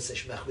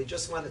 We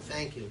just want to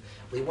thank you.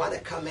 We want to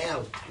come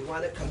out. We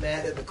want to come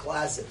out of the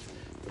closet,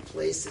 the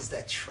places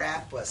that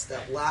trap us,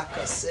 that lock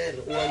us in,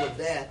 all of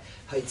that.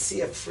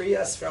 Free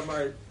us from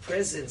our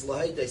prisons,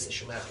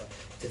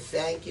 to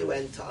thank you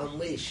and to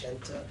unleash and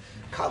to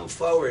come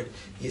forward.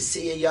 You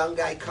see a young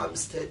guy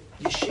comes to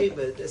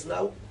yeshiva, there's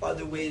no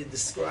other way to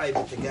describe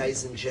it. The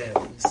guy's in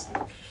jail.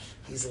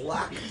 He's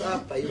locked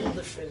up by all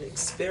different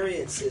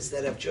experiences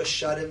that have just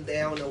shut him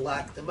down and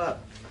locked him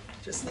up.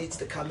 Just needs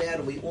to come out,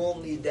 and we all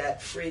need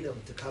that freedom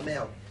to come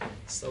out.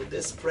 So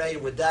this prayer,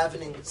 we're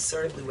davening,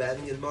 certainly we're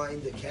having in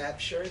mind the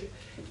captured,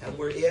 and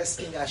we're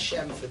asking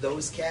Hashem for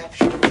those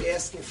captured. We're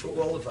asking for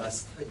all of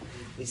us.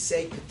 We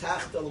say,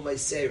 Petachta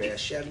l'maiseirai,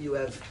 Hashem, you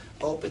have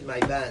opened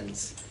my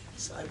bands.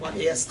 So I want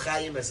to ask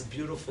Chaim as a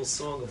beautiful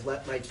song of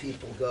Let My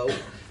People Go.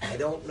 I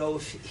don't know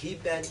if he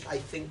meant, I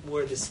think,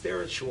 more the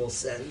spiritual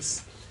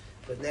sense,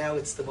 but now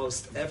it's the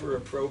most ever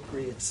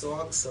appropriate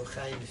song. So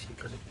Chaim, if you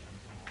could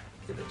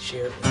give it,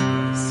 share it with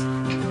us.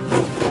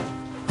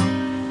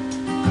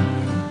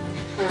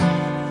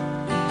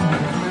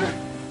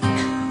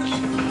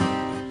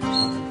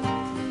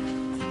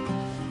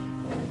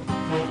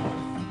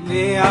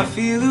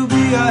 אפילו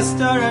בי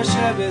הסתרה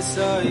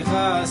שבסויך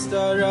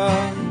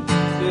הסתרה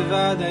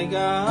בוודאי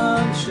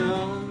גם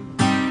שם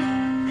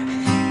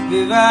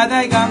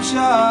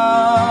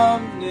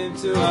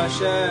נמצאו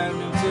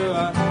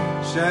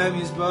השם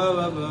יסבוב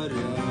עבודה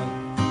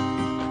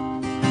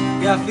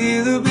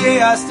אפילו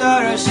בי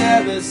הסתרה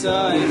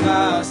שבסויך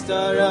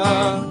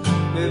הסתרה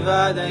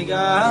בוודאי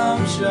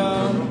גם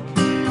שם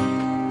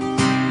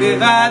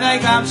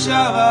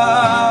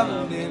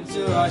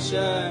נמצאו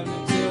השם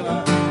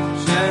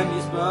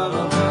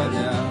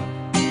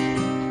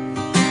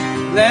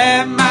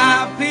Let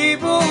my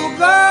people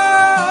go.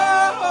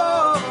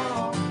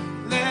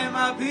 Let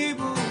my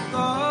people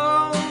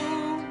go.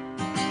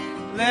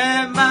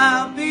 Let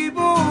my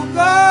people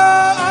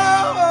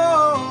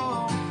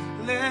go.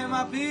 Let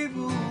my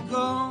people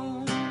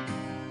go.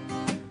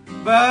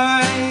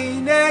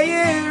 B'nei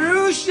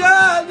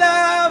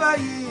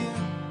Yerushalayim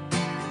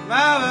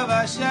Ma'avav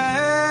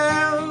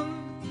Hashem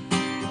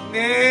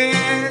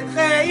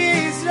Ne'echei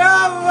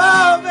Yisrael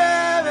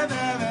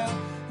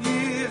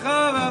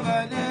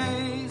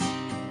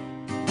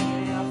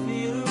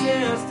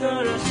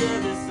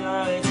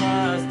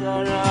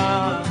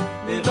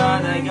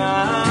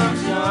gam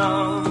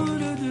sham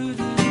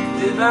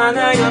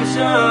Levada gam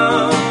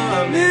sham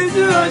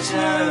Nizu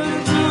Hashem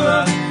Nizu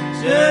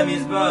Hashem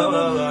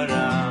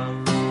Yisbaoram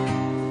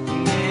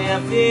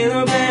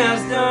Me'afilu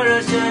be'astor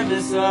Hashem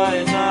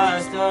B'soich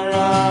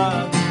ha'astora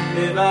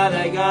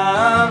Levada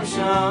gam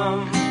sham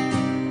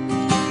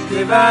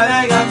Levada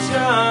gam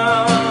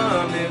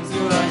sham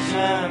Nizu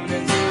Hashem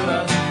Nizu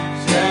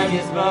Hashem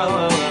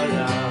Yisbaoram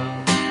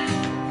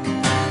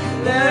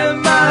Let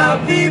my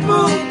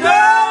people go.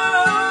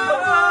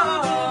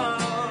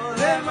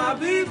 Let my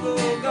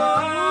people go.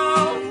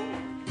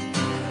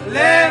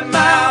 Let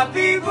my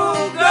people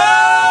go.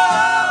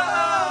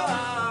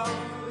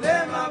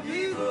 Let my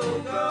people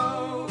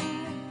go.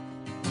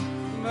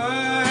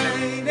 My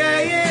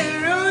day in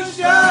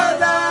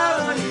Yerushalayim,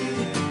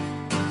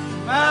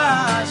 my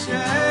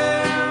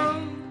Hashem,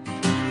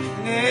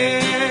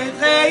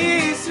 Nechei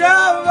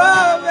Yisrael.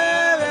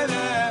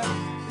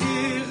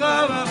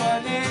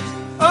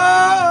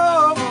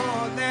 Oh,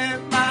 let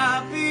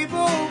my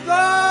people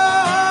go.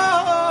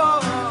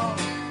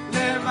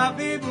 Let my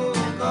people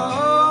go.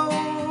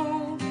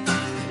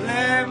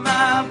 Let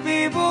my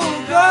people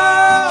go.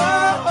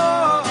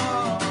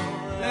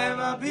 Let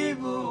my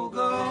people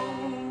go.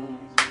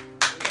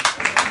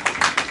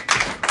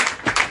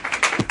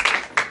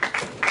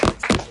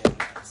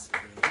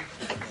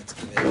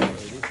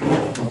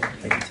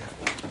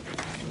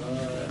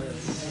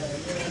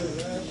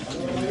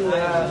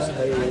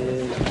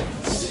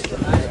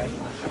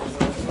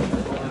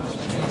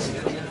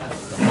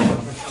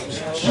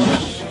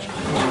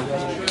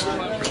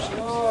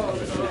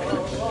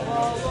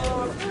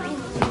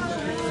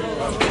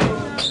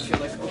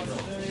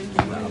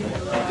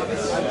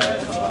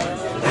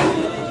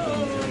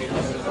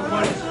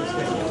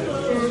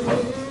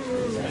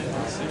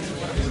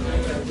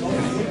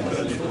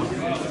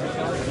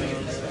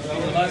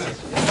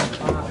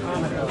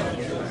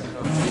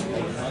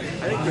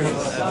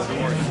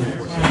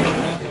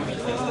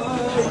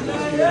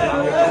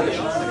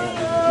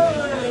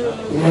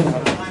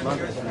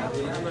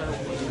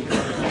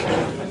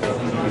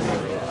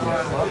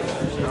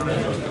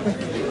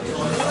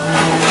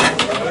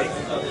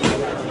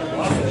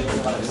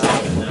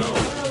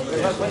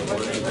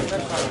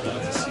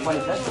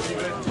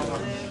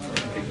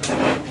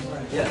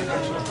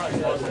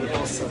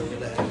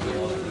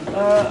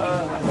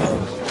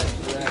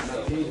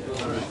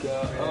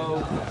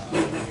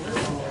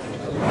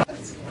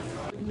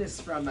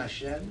 From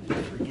Hashem, He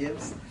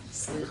forgives,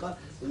 slicha,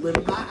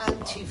 lema'an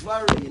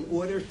tivari, in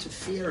order to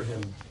fear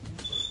Him.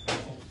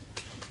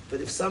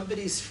 But if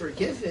somebody's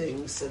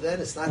forgiving, so then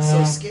it's not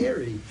so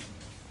scary.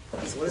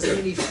 So what does it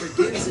mean He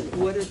forgives in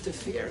order to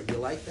fear Him? You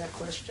like that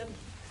question?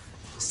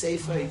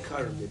 Seifa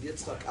Yikarim,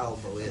 Yitzchak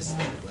Albo asked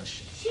that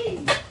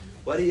question.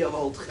 What do you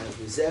hold,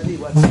 Chavri? Zevi,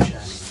 what's the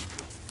chat?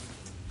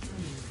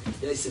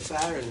 Yosef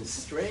Aaron, it's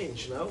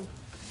strange, no?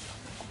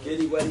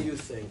 Giddy, what do you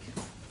think?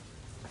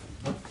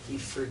 He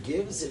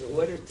forgives in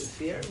order to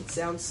fear. It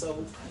sounds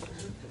so.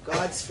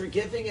 God's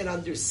forgiving and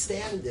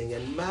understanding,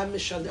 and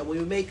mamish, and when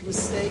we make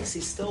mistakes,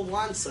 He still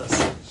wants us.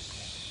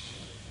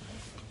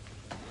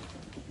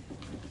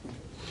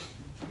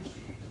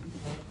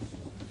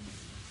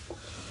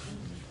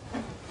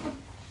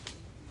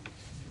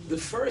 The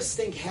first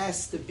thing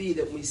has to be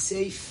that when we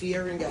say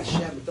fearing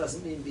Hashem, it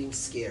doesn't mean being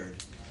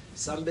scared.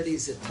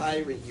 Somebody's a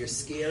tyrant, you're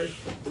scared.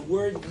 The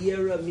word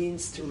yira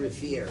means to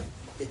revere.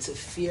 It's a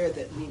fear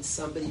that means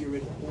somebody you're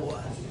in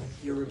awe,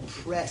 you're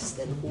impressed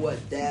and awe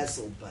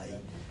dazzled by.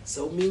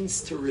 So it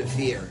means to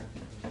revere.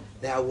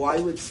 Now, why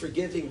would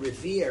forgiving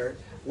revere?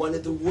 One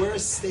of the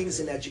worst things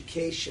in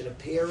education a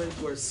parent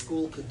or a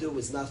school could do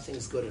is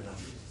nothing's good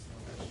enough.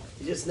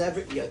 You just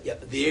never,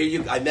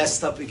 I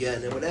messed up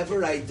again, and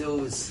whatever I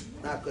do is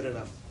not good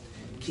enough.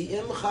 Ki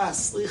imcha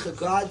slicha,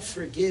 God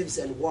forgives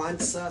and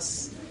wants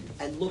us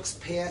and looks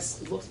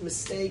past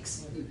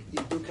mistakes,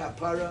 you do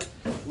kapara.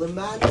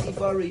 Leman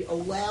tivari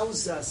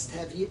allows us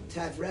to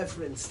have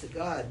reverence to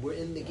God. We're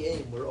in the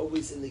game. We're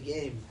always in the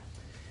game.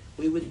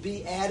 We would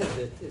be out of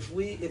it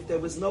if there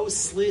was no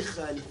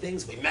slicha and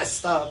things, we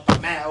messed up,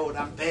 I'm out,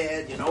 I'm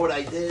bad, you know what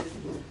I did?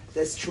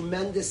 There's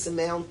tremendous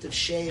amount of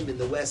shame in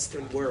the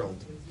Western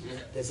world.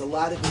 There's a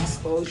lot of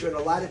exposure, and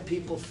a lot of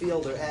people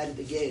feel they're out of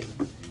the game.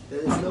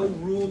 There's no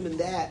room in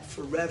that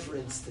for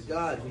reverence to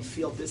God. We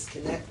feel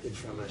disconnected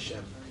from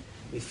Hashem.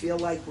 We feel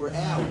like we're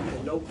out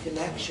and no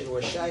connection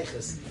or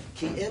shaykhs.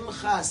 Ki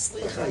imcha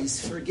slicha, He's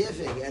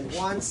forgiving and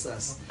wants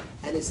us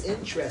and is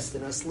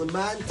interested in us.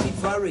 Leman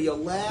tivari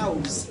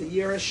allows a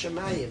yira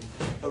shamayim,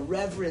 a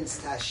reverence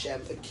to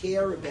Hashem, a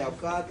care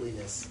about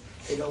godliness.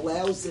 It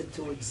allows it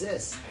to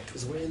exist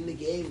because we're in the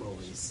game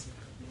always.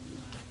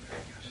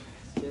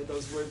 You know what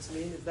those words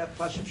mean? Is that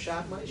Pashup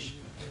Shat, Maish?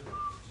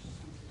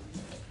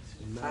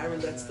 Aaron,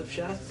 that's the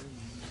Pshat?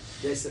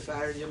 Yosef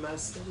Aaron, your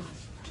master?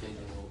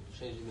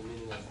 Changing the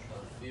meaning of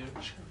fear.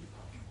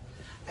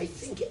 I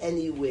think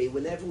anyway,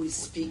 whenever we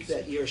speak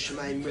that Yir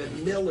Shemaim,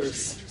 Rev Miller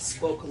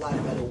spoke a lot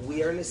about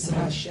awareness of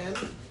Hashem.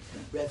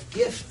 Rev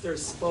Gifter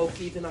spoke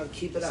even on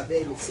Kibbut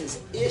Avim. It says,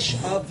 Ish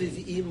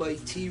aviv imay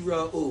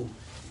tira'u.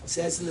 It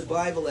says in the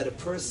Bible that a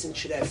person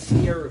should have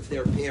fear of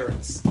their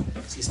parents.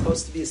 So you're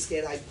supposed to be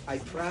scared. I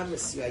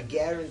promise you, I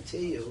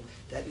guarantee you,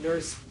 that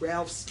Nurse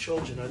Ralph's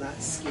children are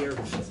not scared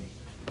of him.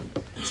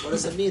 So what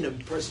does it mean? A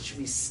person should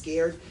be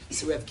scared.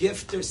 So Rav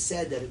Gifter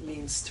said that it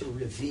means to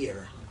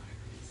revere.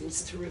 It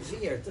means to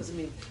revere. It doesn't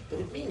mean, but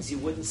it means you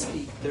wouldn't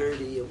speak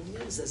dirty. It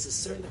means there's a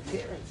certain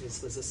appearance,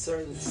 there's a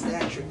certain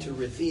stature to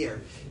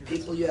revere.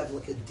 People you have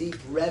like a deep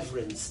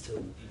reverence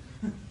to.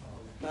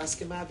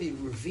 Maskamabi,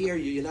 revere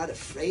you. You're not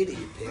afraid of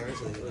your parents.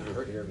 They're going to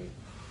hurt you.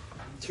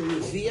 To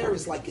revere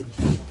is like a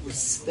deep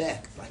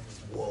respect. Like,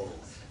 whoa.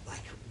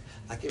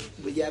 Like if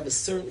you have a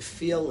certain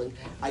feeling.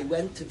 I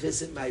went to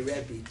visit my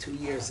Rabbi 2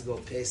 years ago,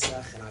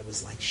 Pesach, and I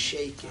was like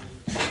shaking.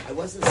 I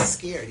wasn't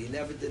scared. He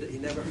never did it. He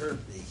never hurt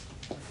me.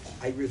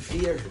 I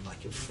revere him.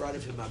 Like in front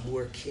of him, I'm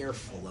more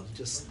careful. I'm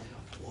just,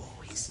 whoa,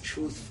 he's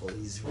truthful.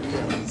 He's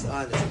real. He's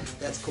honest.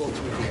 That's called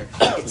to revere.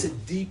 It's a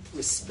deep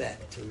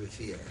respect to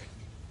revere.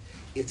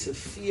 It's a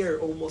fear,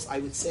 almost, I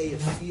would say, a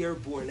fear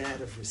born out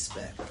of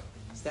respect.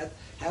 Is that,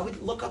 how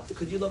would, look up,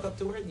 could you look up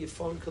the word? Your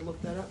phone could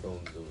look that up?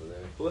 Phone's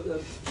over there.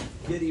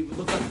 Giddy,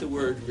 look up the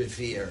word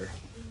revere.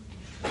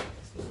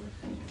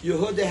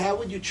 Yehuda, how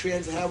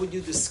would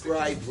you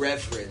describe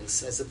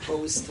reverence as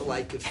opposed to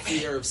like a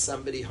fear of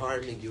somebody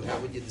harming you? How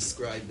would you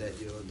describe that,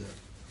 Yehuda?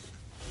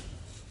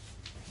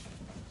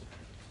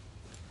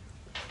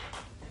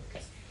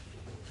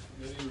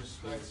 Really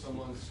respect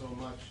someone so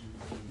much,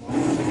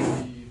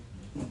 you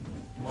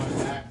want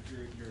to act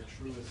your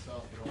truest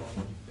self, you don't want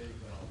to be fake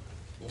at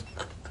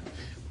all.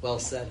 Well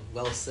said,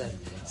 well said.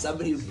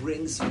 Somebody who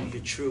brings you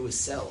your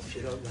truest self,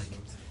 you don't like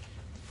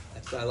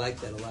it. I like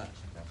that a lot.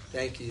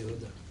 Thank you,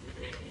 Yehuda.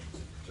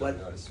 What?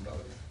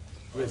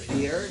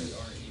 Revere?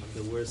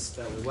 The word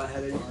spelling. What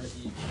had it?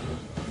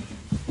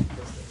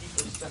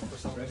 Respect for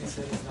someone. Rabbi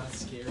said he's not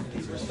scared.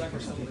 He's respect for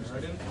someone who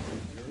hurt him.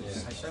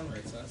 Hashem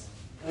writes us.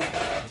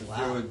 To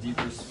feel a deep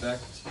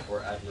respect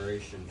or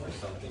admiration for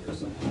something or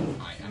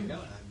someone. I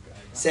know.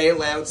 Say it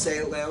loud, say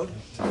it loud.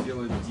 To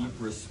feel a deep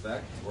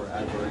respect or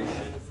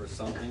admiration for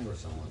something or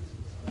someone.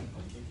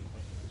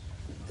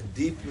 A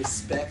deep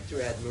respect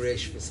or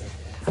admiration for something.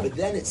 But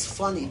then it's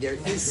funny, there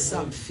is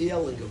some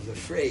feeling of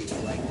afraid,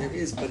 like there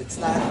is, but it's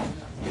not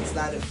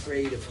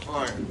afraid of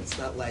harm. It's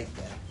not like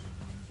that.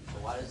 So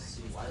why does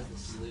the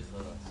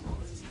slicha,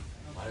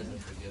 why does the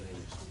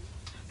forgiving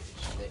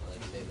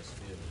make us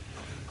feel?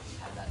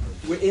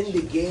 We're in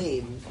the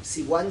game.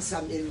 See, once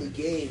I'm in the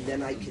game,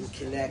 then I can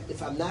connect.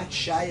 If I'm not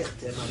shaykh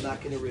to him, I'm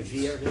not going to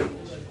revere him.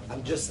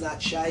 I'm just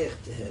not shaykh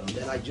to him.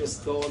 Then I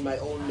just go on my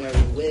own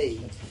merry way.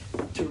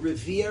 To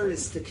revere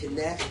is to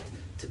connect,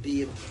 to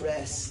be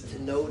impressed,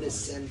 to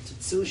notice, and to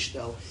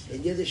tzushto.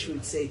 In Yiddish we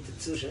would say to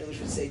tzushto, in English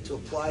we would say to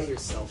apply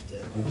yourself to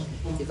him.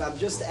 If I'm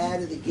just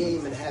out of the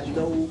game and have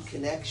no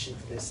connection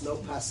to this, no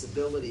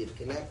possibility of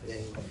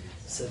connecting,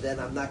 so then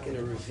I'm not going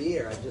to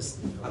revere.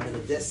 I'm in a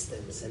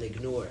distance and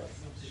ignore it.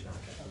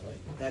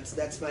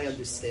 That's my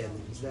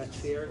understanding. Is that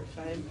fair,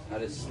 Chaim? How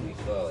does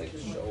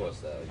slicha show us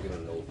that? We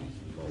don't know,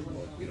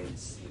 we don't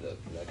see the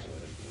connection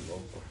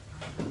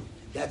with him.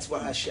 That's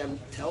what Hashem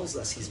tells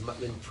us.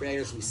 In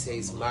prayers we say,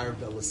 "He's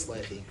marvel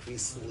l'sleich," He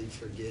increasingly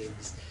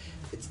forgives.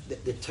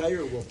 The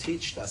Torah will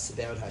teach us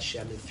about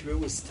Hashem, and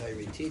through His Torah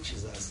He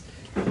teaches us,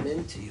 "I'm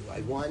into you.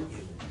 I want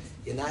you.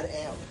 You're not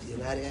out. You're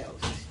not out.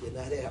 You're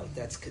not out."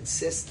 That's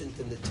consistent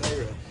in the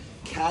Torah.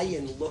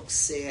 Cain looks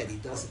sad. He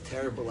does a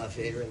terrible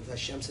avera, and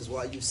Hashem says,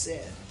 "Why are you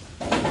sad?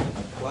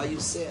 Why are you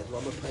sad?"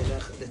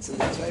 That's in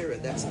the Torah.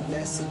 That's a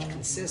message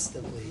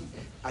consistently.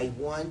 I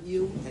want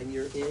you, and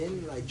you're in,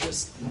 and I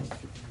just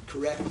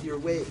correct your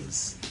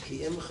ways. Ki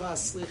imcha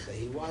slicha.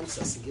 He wants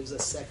us. He gives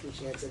us second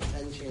chance, and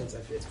 10 chance,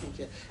 and 15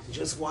 chance. He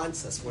just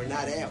wants us. We're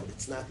not out.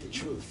 It's not the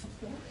truth.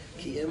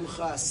 Ki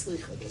imcha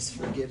slicha. There's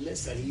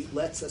forgiveness, and He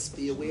lets us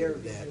be aware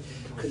of that.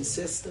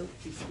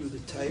 Consistently through the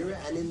Torah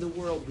and in the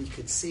world, we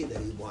could see that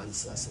He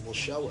wants us, and will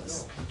show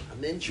us.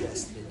 I'm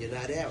interested, and you're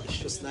not out. It's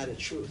just not a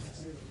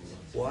truth.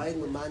 Why?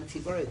 Leman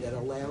Tivari, that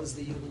allows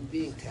the human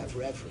being to have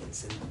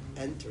reverence and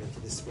enter into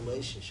this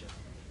relationship.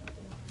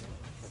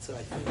 That's what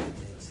I think it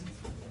means.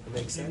 It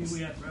makes sense?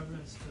 Maybe we have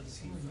reverence because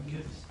He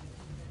forgives.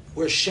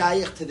 We're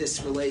shaykh to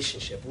this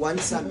relationship.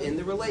 Once I'm in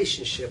the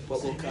relationship,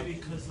 what will come? Maybe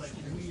because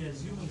we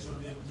as humans will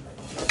be able to.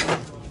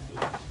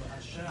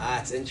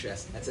 It's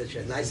interesting. That's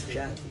interesting. Nice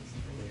chat.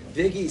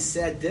 Viggy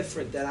said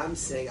different than I'm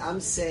saying.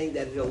 I'm saying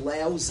that it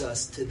allows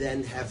us to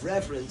then have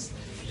reverence.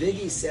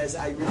 Viggy says,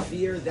 I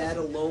revere that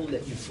alone,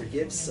 that you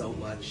forgive so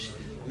much,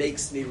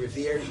 makes me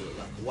revere you.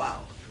 Like,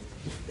 wow.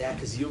 That,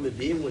 because human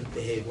being wouldn't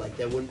behave like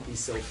that, wouldn't be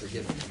so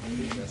forgiving.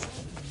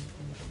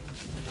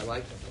 I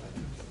like that.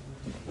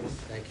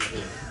 Thank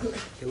you.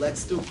 Okay,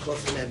 let's do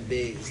Kufin and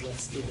Beis.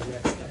 Let's do the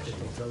next chapter.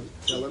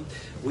 Tell him.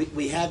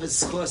 We have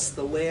discussed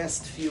the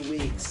last few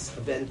weeks.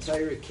 Ben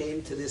Torah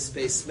came to this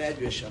base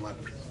medrash.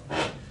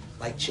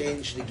 Like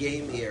change the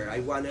game here.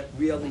 I want to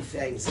really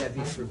thank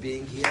Zevi for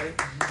being here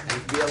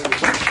and really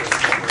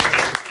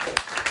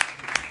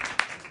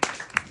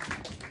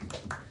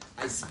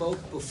I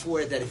spoke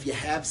before that if you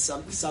have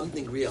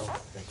something real,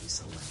 thank you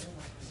so much.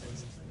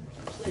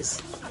 Please.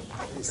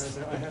 Because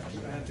I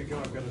have to go.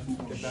 I've got to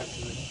get back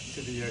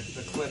to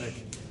the clinic.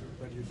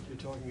 But you're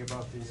talking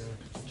about the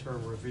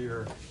term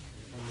revere and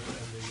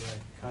the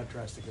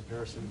contrast, the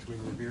comparison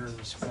between revere and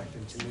respect.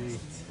 And to me,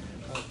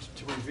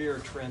 to revere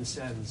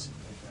transcends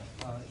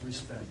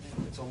respect.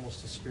 It's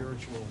almost a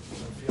spiritual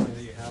feeling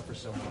that you have for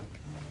someone.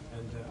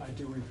 And I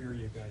do revere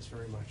you guys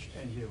very much,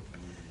 and you.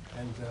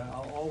 And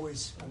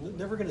I'm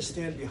never going to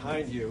stand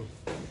behind you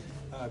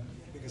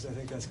because I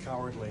think that's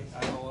cowardly.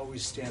 I will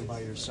always stand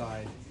by your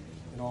side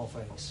in all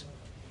things.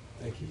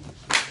 Thank you.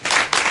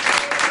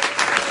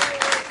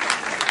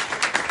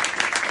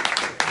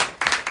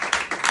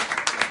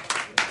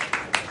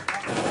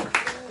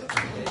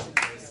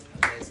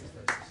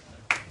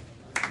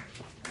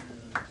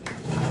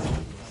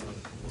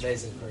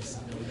 Amazing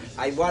person.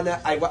 I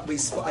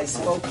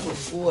spoke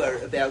before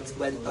about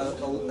when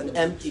an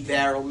empty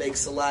barrel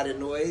makes a lot of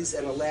noise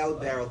and a loud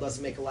barrel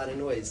doesn't make a lot of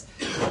noise.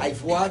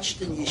 I've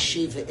watched in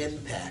yeshiva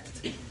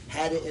impact,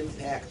 how to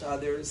impact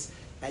others,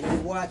 and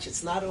you watch,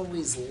 it's not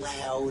always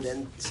loud,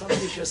 and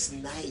somebody's just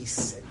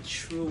nice and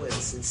true and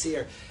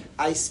sincere.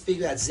 I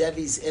speak about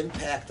Zevi's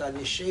impact on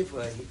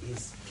yeshiva. He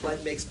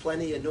makes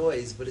plenty of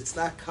noise, but it's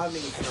not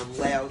coming from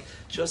loud,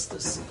 just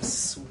a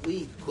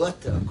sweet,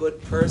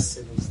 good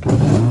person who's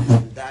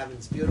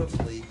davens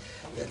beautifully.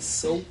 That's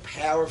so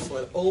powerful,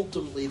 and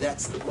ultimately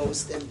that's the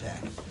most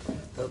impact.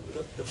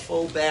 The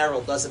full barrel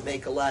doesn't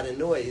make a lot of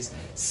noise.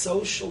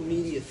 Social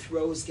media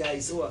throws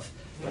guys off.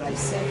 But I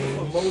said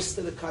before, most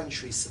of the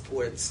country is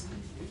with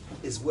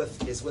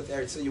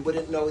Eretz, so you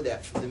wouldn't know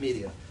that from the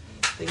media.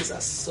 Things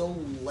are so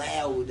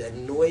loud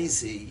and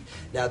noisy.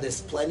 Now, there's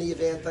plenty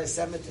of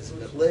anti-Semitism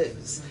that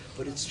lives,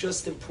 but it's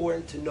just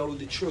important to know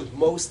the truth.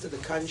 Most of the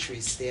country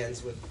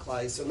stands with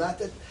Kalish. So not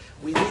that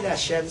we need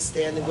Hashem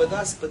standing with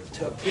us, but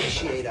to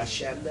appreciate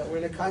Hashem, that we're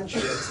in a country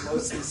that's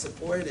mostly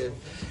supportive.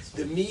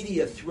 The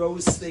media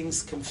throws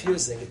things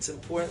confusing. It's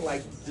important,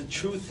 like the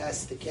truth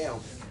has to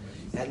count.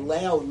 And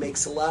loud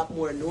makes a lot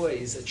more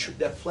noise.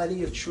 There are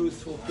plenty of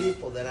truthful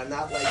people that are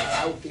not like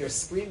out there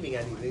screaming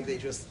anything. They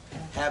just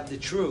have the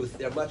truth.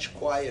 They're much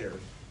quieter.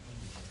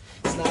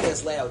 It's not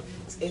as loud.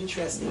 It's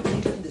interesting.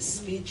 Even the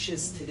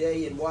speeches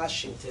today in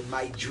Washington,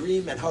 my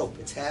dream and hope,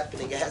 it's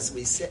happening as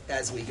we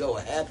go.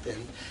 It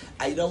happened.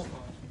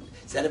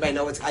 Does anybody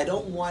know I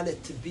don't want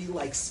it to be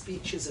like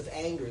speeches of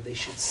anger. They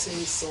should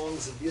sing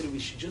songs of beauty. We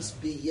should just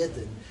be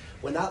Yidden.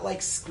 We're not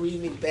like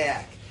screaming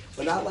back.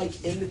 We're not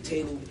like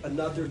imitating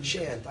another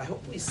chant. I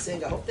hope they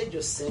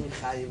just sing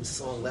Chaim's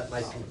song, Let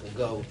My People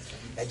Go.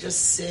 And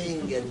just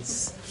sing. And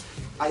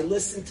I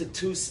listened to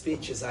two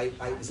speeches I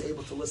was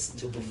able to listen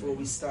to before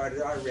we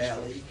started our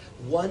rally.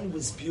 One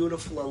was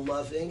beautiful and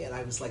loving, and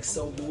I was like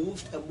so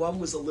moved. And one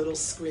was a little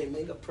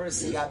screaming. A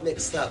person got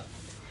mixed up.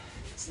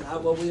 It's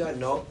not what we are.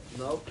 No,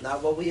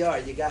 not what we are.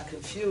 You got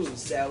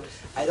confused. Now,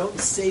 I don't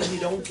say we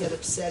don't get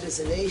upset as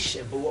a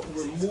nation, but what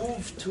we're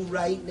moved to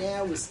right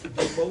now is to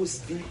be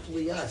most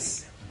deeply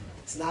us.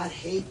 It's not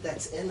hate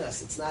that's in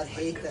us. It's not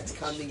hate that's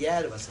coming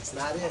out of us. It's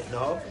not it.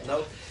 No.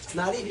 It's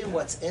not even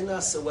what's in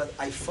us or what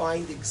I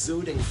find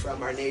exuding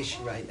from our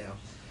nation right now.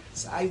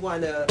 So I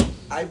wanna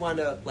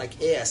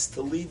ask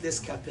to lead this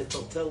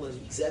kapitel till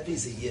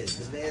Zevi's a Yid.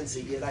 The man's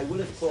a Yid. I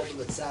would have called him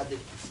a tzaddik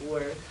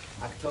before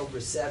October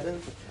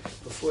 7th,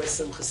 before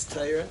Simchas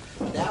Torah.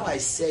 Now I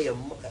say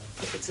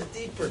it's a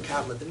deeper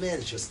comment. The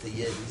man's just a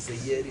Yid. He's a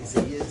Yid.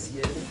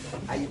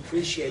 I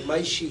appreciate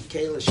Maishi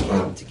Kalish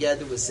came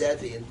together with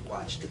Zevi and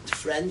watched the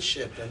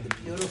friendship and the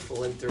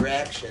beautiful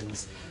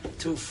interactions.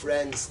 Two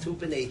friends, two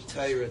B'nai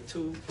Torah,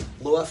 two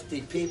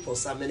lofty people.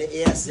 So I'm going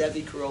to ask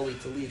Zevi Karoli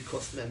to lead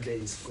Kuf Mem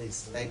Beis,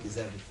 please. Thank you,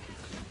 Zevi.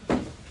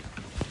 Come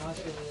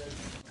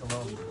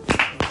on.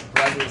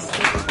 Brothers.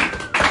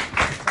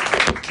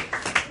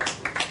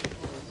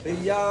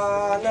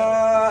 B'yana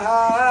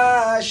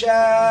Hashem,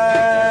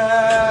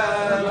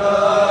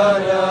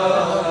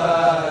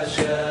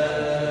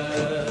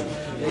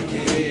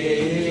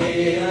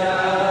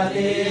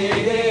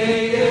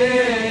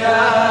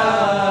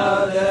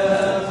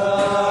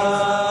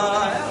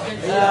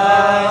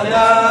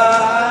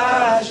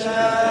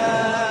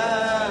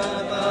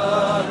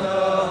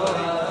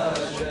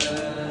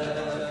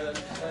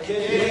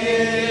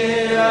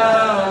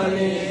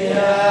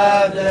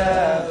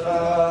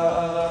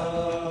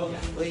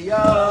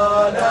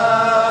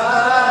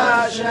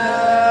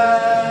 Hashem.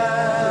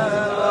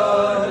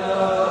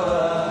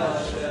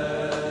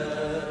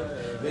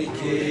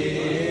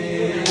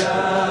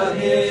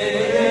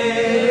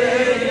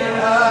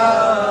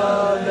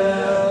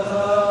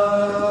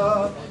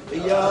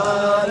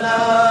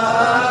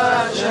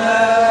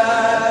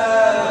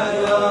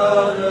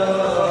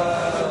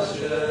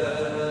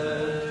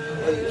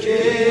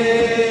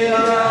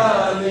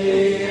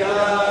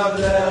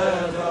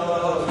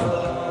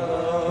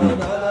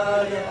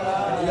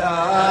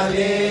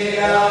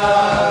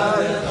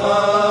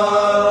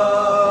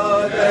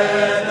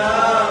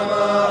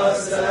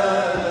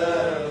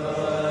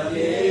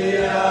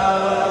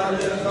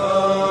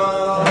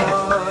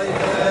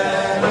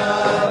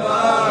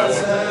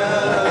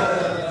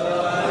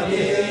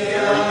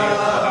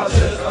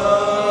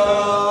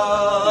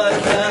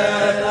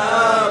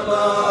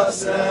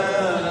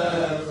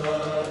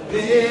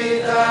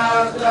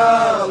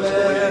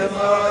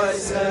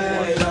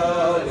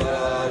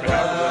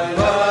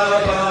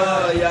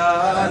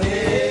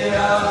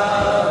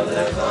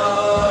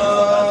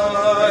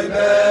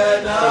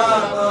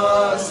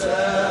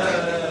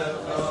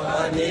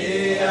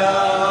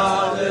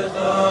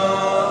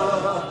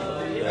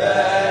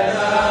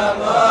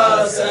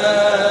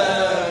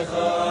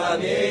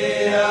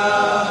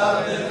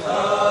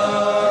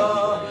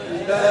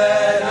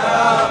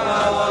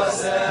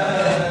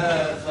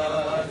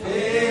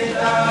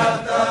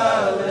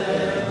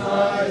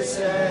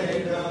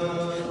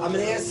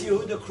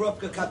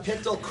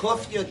 Kapitel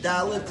Kuf Yud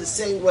Dalet to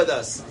sing with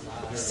us.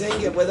 Sing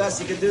it with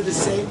us. You can do the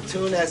same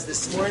tune as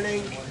this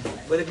morning,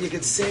 but if you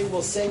could sing,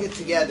 we'll sing it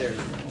together.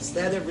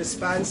 Instead of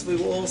response, we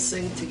will all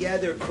sing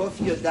together. Kuf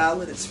Yud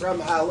Dalet. It's from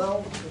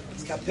Hallel.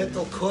 It's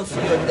Kapitel Kuf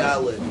Yud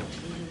Dalet.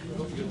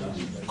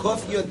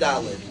 Kuf Yud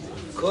Dalet.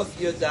 Kuf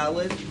Yud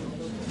Dalet.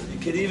 You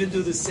could even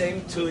do the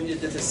same tune you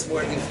did this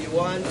morning if you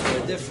want,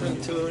 or a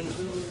different tune.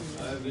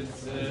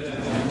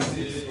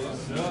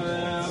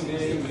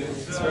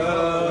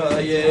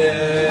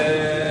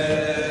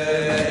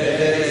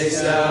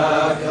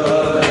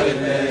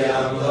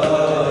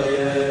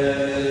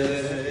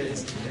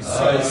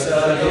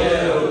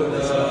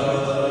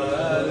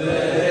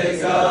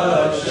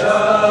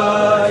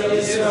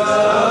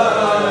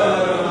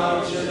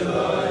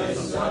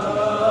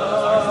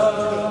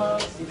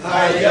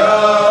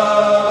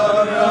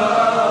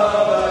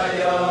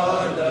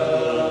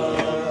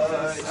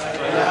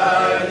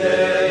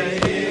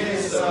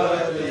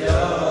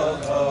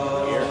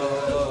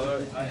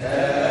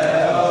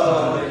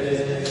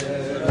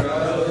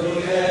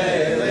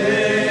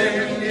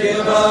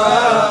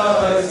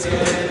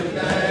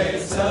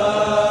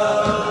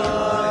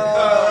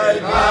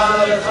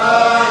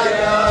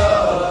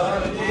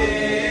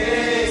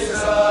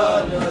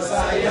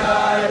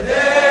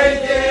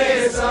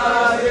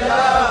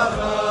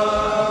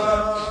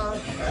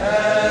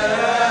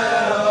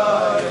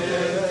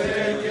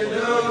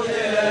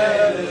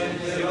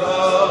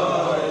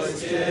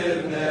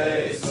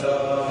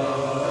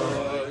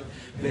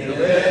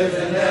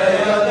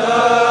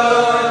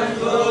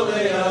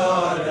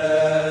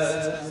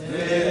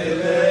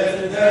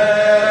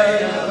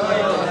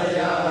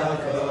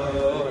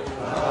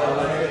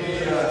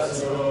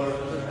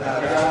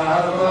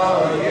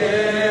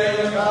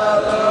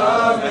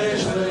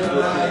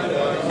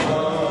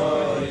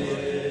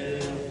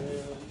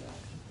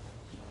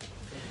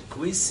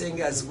 We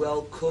sing as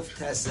well Kuf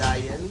Tes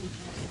Zayin.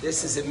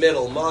 This is a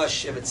middle,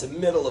 Ma'ashiv, it's a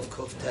middle of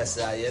Kuf Tes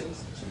Zayin.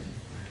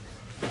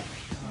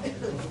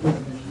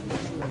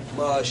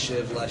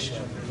 Ma'ashiv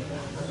Lashem.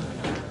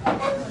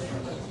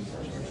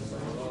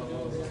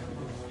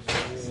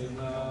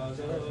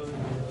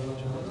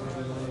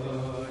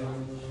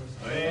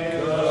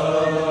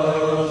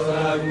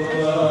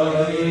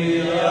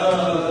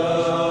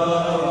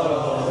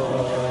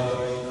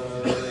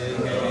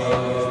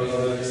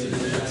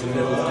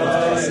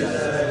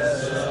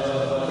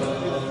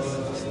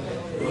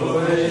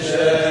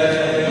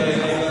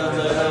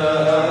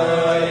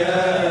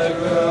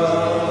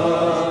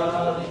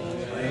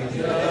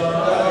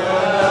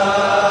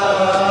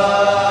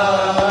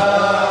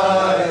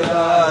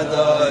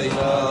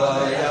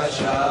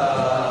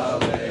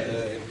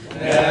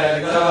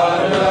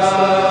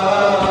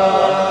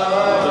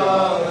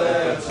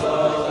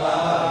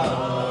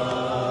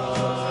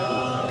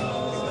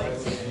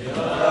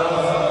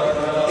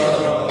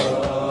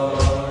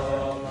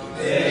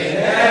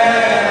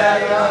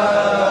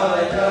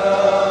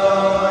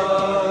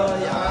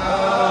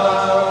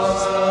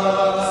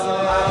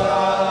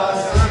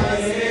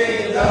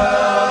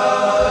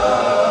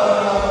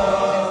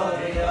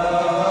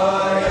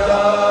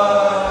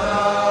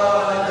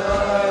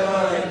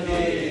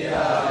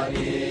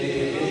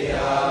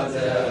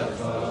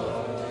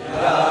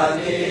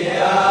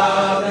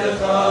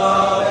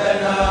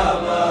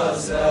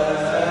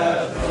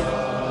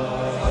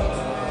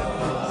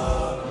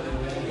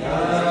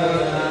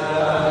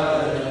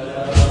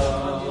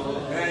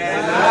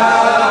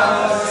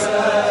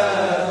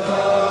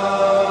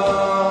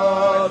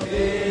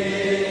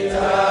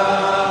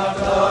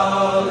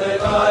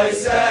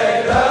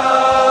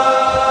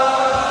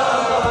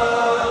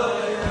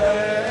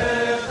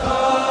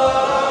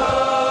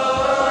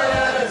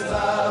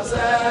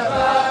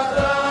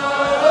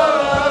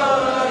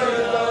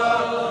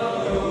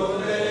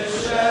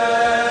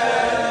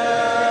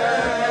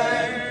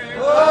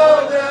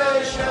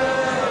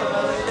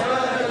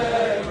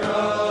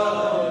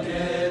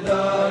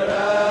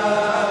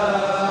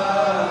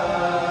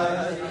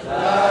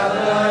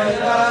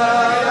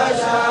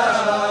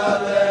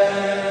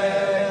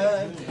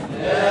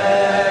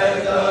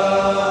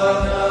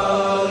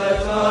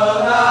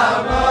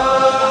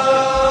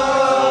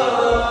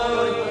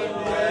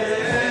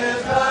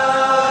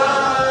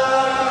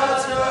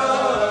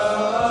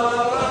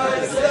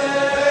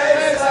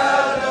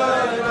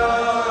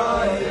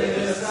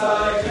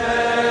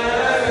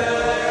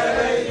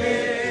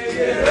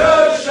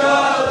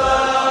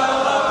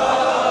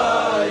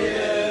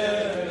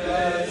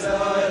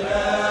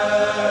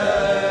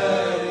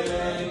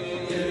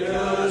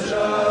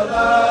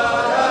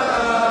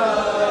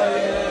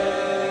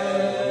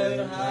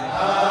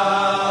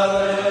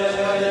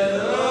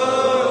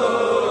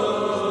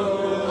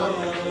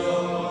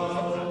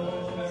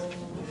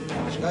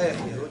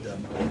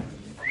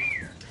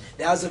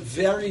 Now's a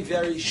very,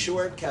 very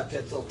short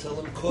kapitel,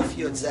 Tilim Kuf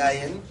Yud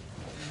Zayin.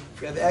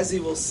 Rav Ezi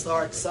will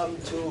start some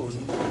tune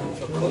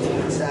for Kuf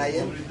Yud Zayin.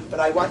 Zayin. But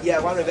I want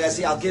Rav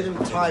Ezi, I'll give him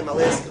time, I'll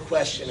ask a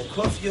question. And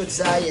Kuf Yud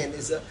Zayin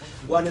is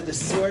one of the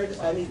sword,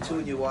 any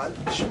tune you want,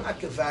 Shema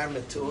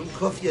Kevarma tune,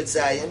 Kuf Yud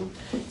Zayin.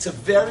 It's a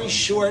very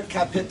short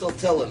Kapitel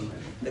Tillim.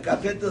 The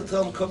Kapitel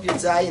Tillim Kuf Yud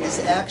Zayin is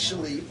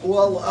actually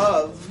all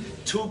of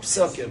 2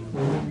 psukim.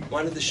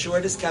 One of the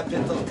shortest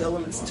Kapitel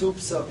Tillim, it's 2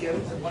 psukim.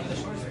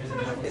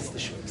 It's the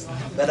shortest.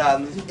 But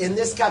in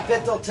this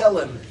Kapitel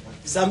Tillim,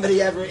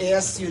 somebody ever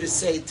asks you to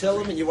say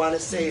Tillim and you want to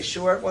say a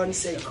short one,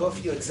 say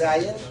Kuf Yud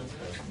Zayin.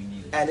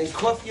 And in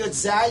Kuf Yud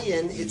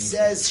Zayin, it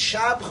says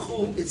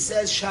Shabchu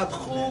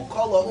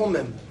Kol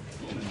Ha'umim.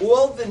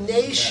 All the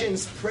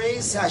nations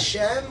praise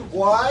Hashem.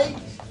 Why?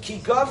 Ki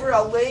Gaver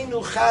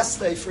Aleinu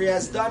Chasdei, for He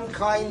has done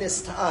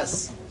kindness to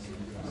us.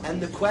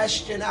 And the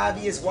question,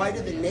 Avi, is why do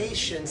the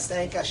nations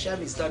thank Hashem?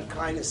 He's done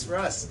kindness for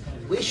us.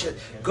 We should.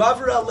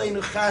 Gaver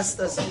Aleinu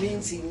Chasdei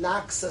means He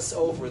knocks us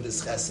over,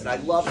 this chesed. I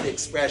love the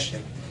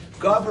expression.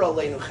 Gaver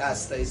Aleinu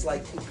Chasdei is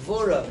like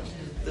Gvura.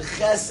 The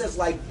chesed is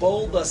like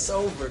bowled us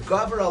over.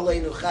 Gaver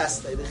Aleinu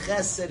Chasdei. The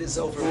chesed is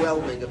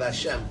overwhelming of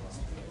Hashem.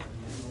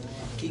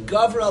 Ki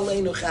Gaver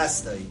Aleinu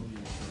Chasdei.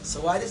 So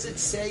why does it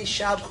say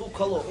Shabchu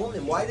Kol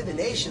Ha'umim? Why do the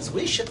nations?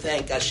 We should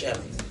thank Hashem.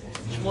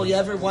 Shmuel, you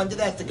ever wonder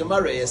that? The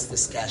Gemara asked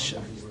this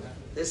kasha.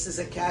 This is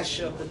a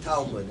kasha of the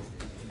Talmud.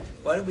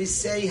 Why do we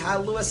say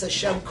Haluas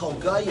Hashem Kol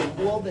Goyim?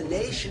 All the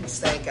nations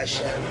thank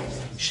Hashem.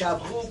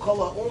 Shabchu Kol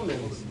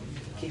Ha'umim.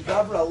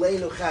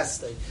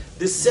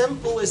 The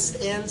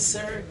simplest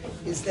answer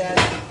is that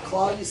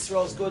Klal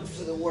Yisrael is good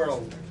for the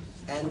world,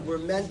 and we're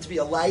meant to be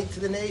a light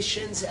to the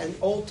nations, and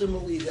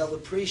ultimately they'll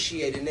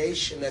appreciate a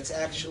nation that's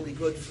actually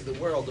good for the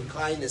world, a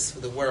kindness for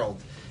the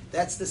world.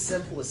 That's the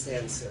simplest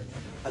answer.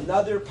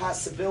 Another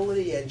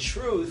possibility and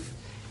truth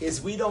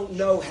is we don't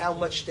know how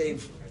much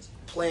they've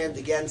planned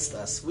against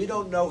us. We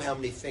don't know how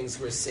many things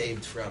we're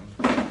saved from.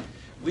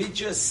 We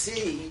just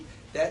see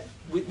that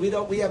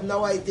we have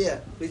no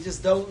idea. We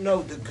just don't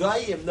know. The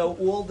Goyim know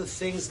all the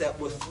things that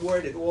were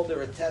thwarted, all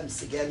their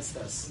attempts against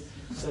us.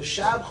 So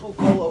Shabchu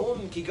Kol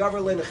Ha'umim Ki Gaver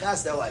Aleinu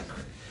Chasdei, they're like,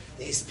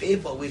 these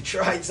people, we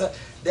tried so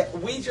that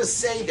we just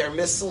say their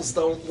missiles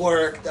don't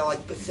work, they're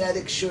like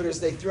pathetic shooters,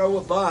 they throw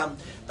a bomb.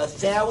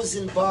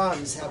 1,000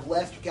 bombs have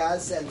left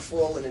Gaza and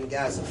fallen in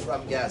Gaza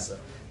from Gaza.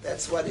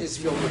 That's what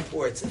Israel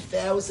reports.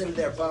 1,000 of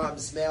their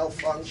bombs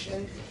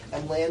malfunctioned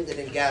and landed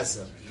in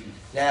Gaza.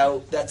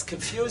 Now, that's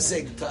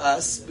confusing to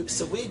us,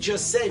 so we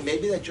just say,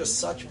 maybe they're just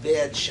such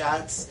bad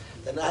shots,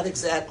 they're not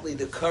exactly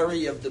the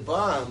curry of the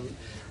bomb,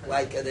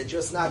 like they're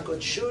just not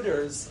good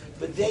shooters,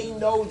 but they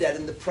know that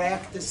in the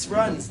practice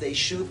runs, they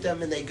shoot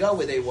them and they go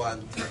where they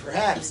want.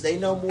 Perhaps, they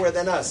know more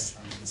than us.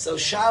 So,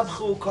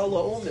 Shabchu Kol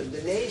Ha'umim,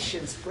 the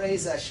nations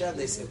praise Hashem,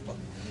 they say,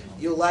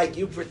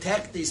 you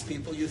protect these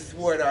people, you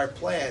thwart our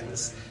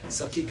plans.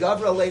 So, Ki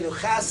Gaver Aleinu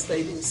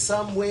Chasdei, in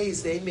some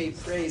ways they may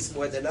praise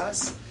more than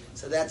us.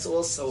 So that's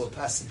also a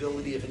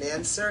possibility of an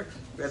answer.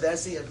 Rav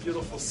Ezi, a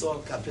beautiful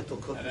song, Kapitel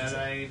Kuf.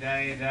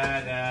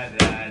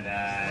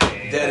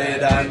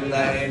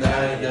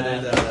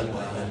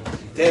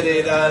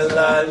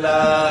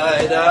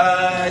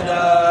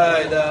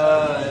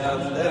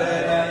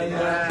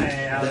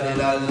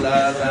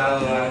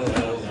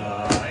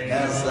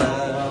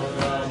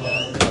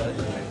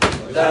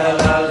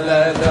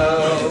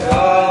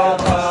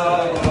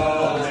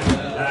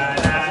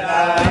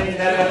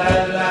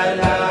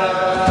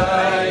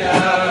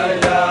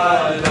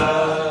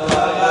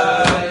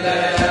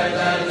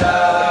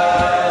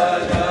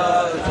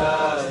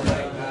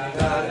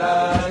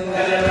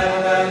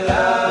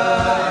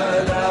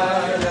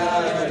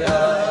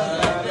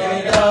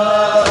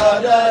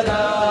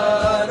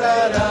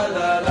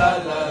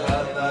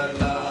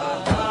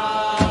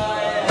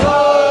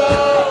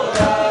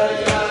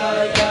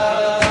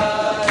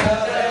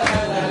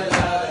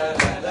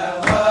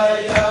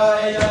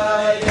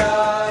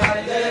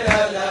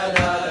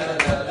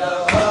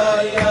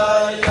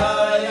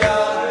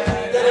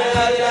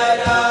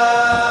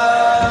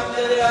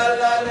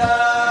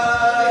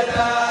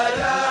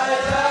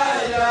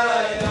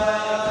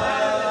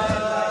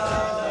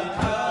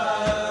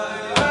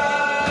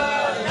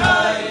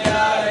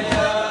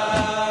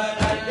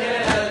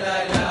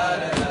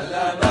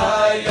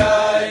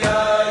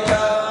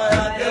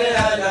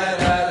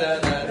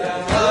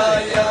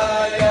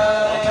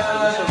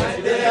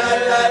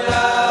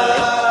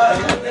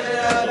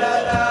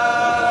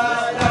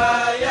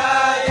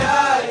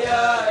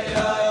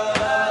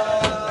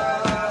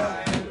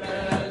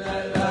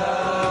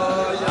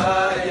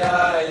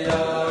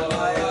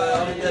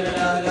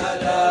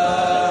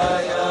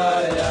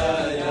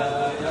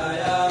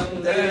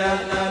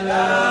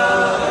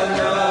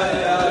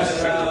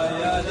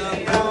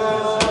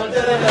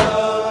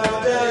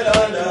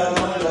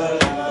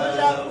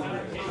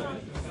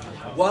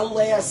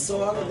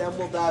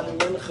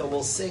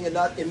 We'll sing it in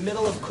the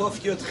middle of Kuf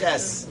Yud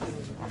Ches.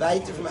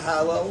 Weiter from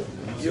Hallel.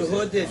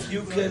 Yehud, if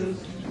you can,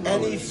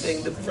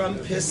 anything from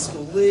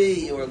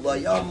Piskuli or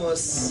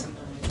Layamus,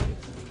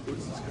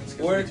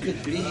 or it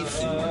could be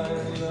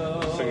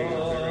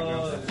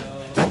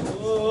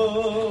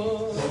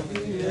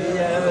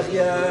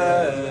yeah.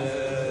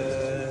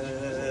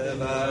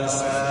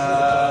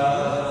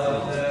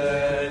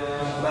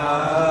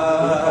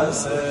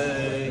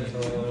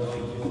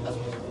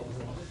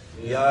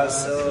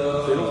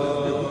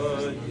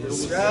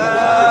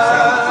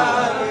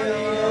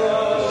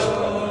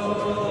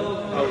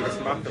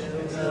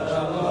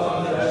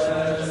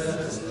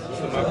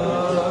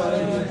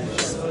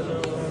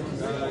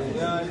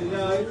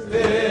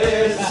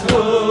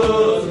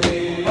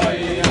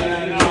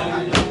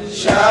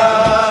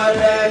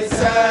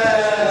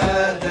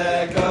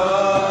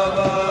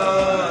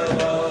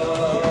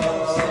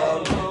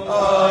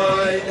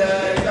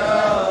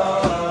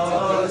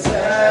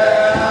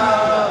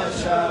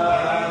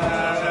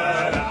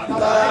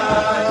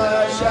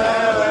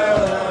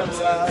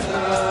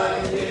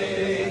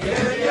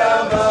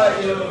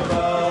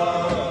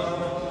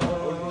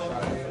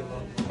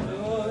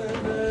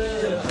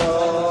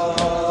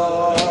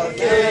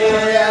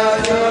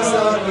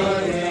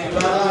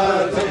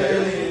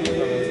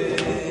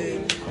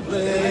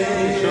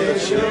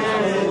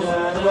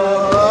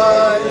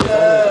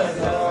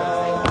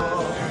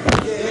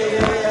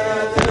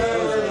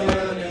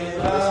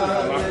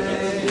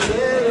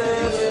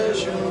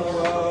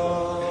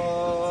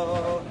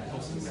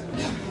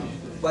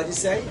 What do you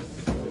say?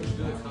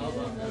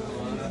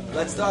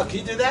 Let's talk. Can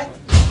you do that?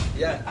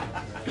 Yeah.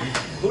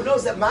 Who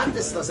knows that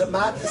Matis knows? That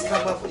Matis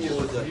come up with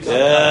Yehuda.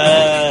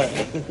 Yeah.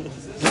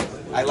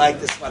 I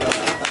like this one a lot.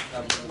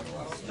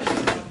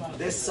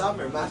 This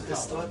summer,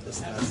 Matis taught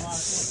us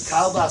this.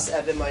 Kalbas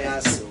Eben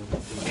Mayasu.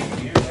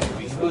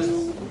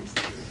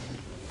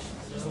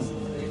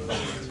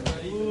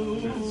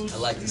 I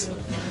like this one.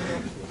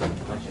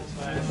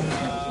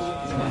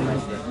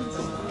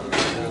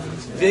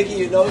 Vicky,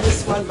 you know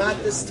this one?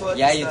 Matis taught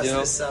Yeah, us you do.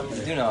 this summer.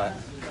 You do know it.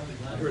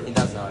 He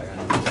does know it,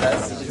 right?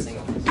 That's You should sing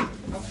it.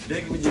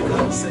 Vicky, would you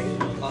come sing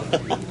it?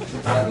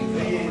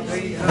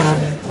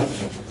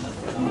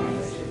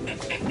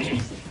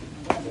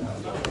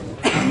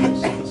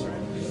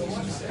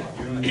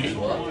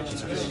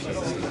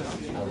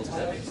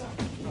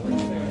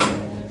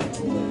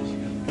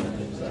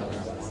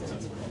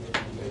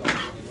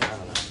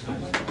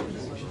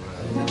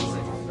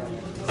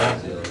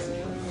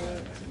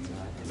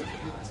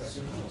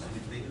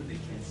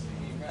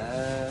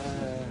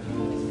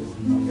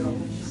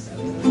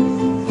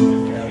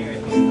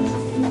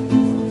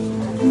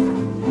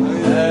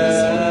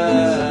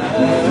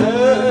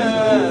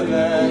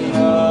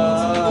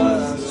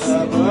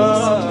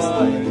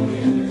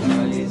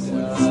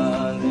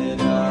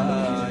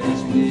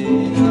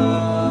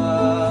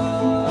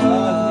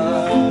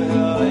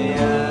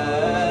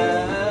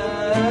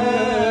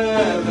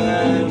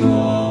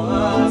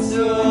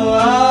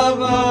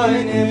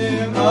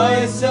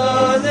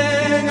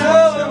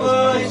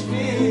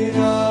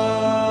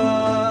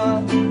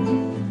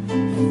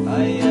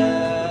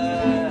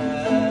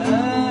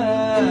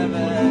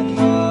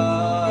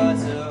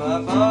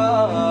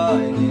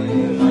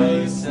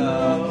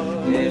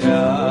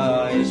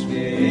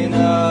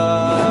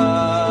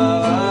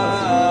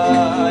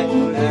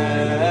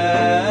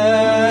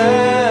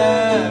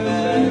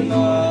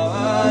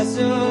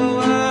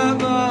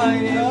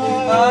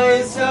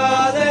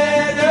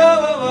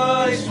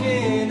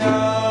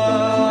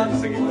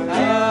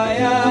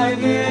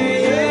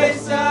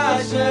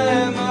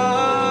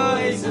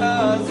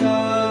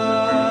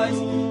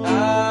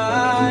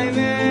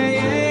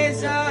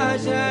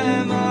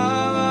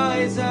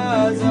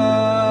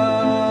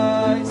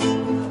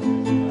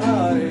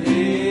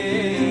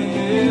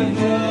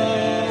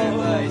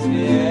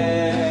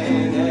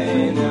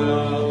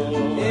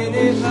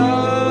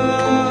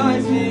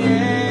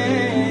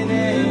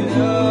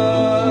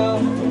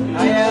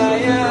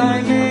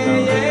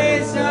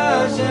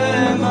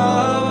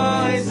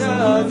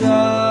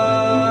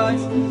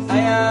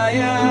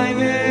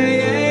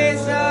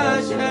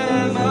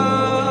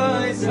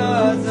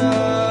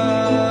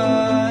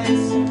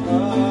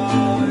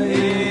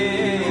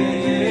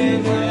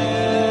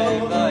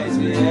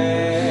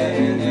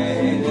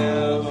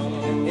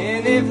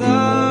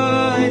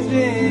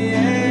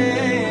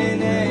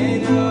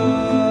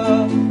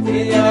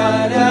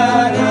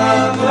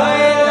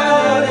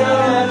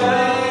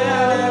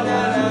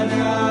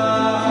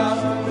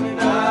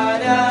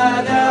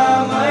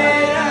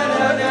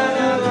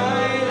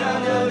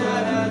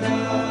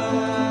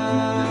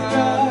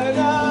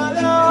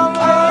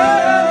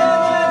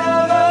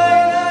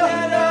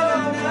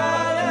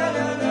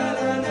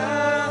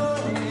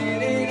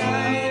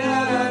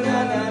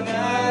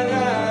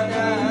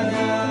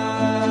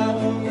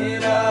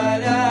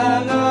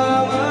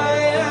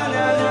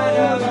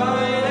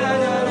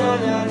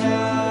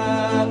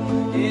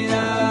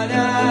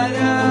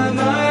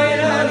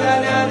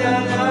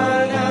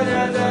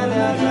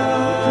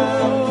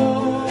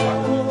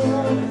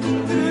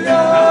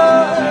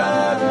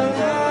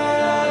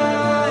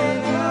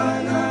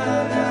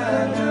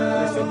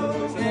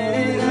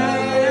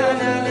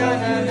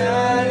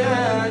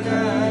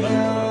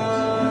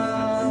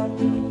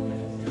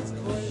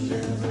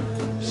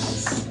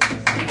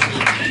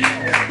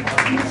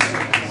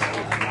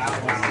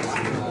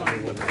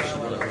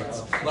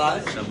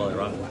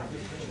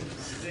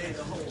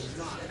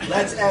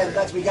 Let's end.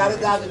 We got it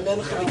down in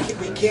Mincha.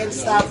 We can't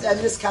stop. End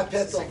this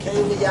kapitel.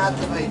 Keli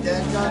Yatim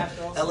Eidenka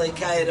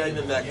Elekay Reim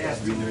Mecca.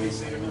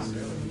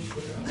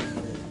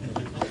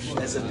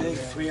 There's a big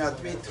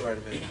 3-on-3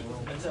 tournament.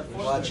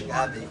 We're watching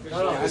Abby.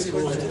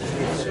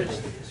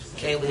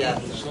 Keli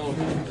Yatim.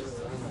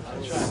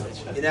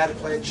 You know how to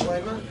play in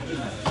Shlomo?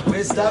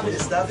 Where's David?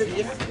 Is David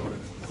here?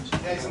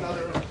 Yeah, he's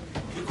another room.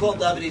 You call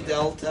David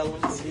Del. Tell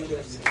him to see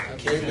this.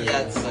 Keli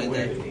Yatim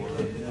Eidenka.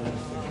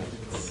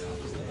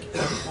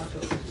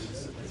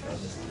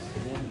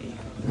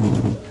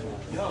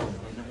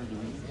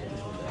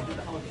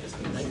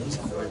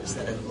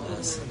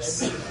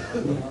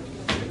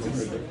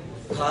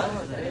 Huh?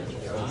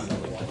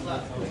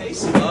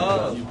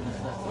 Oh.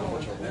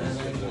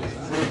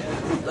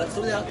 Let's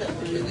do it out there.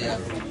 Yeah.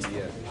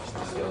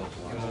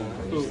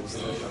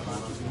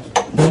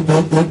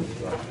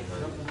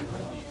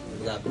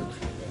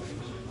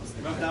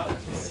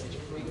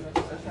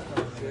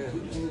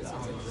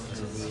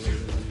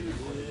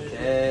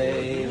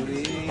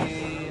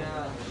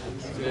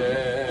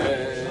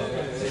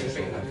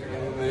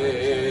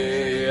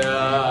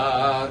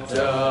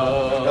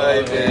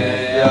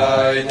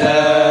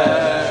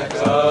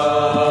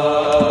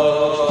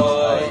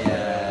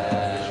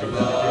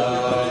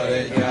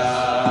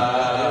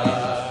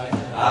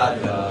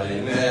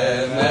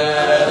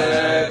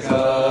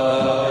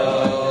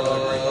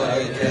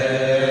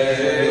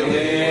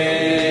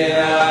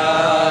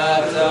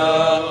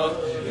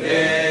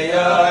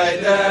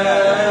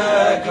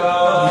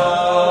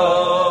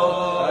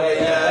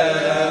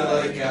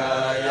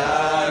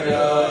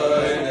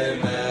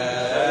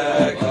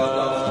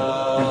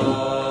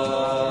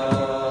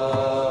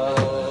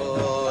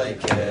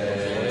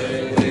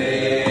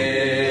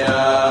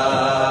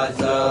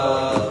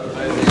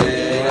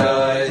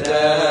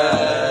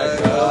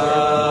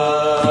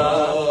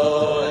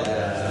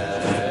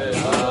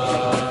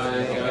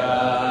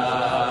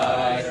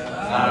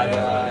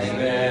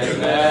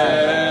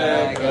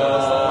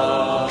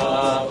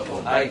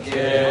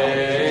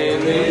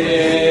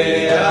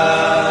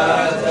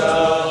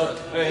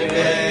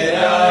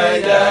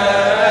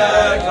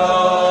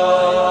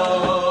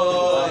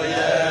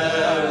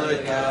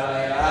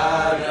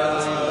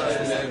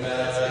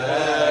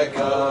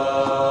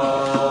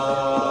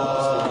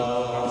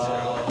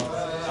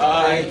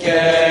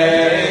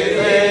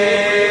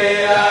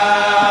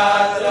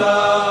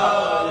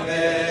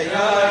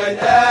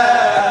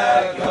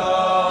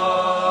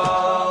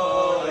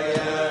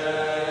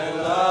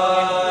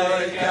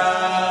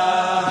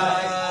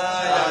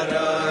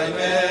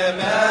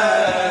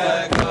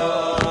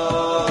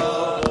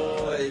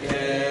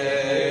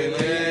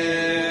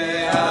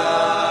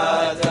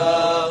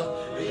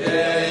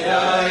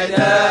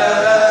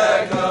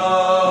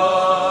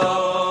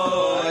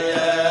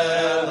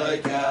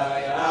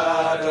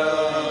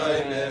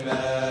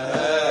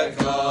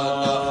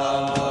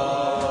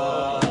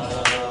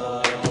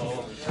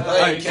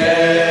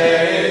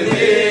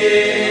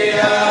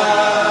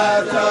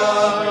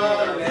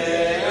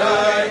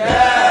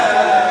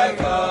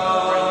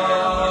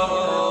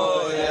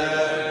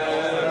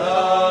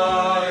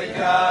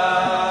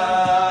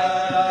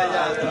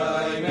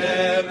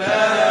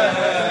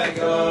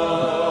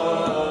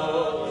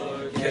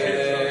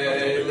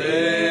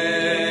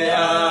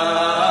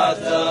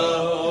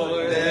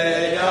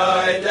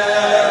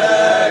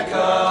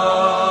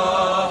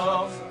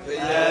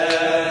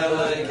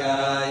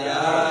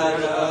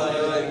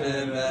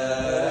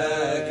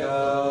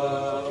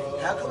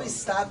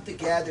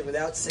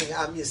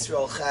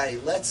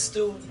 Let's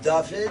do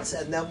David's,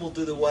 and then we'll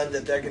do the one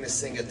that they're going to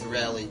sing at the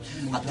rally.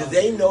 Do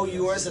they know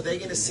yours? Are they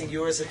going to sing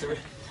yours at the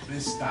rally?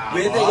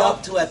 Where are they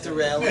up to at the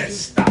rally?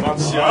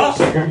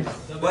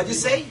 What'd you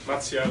say?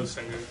 Matteo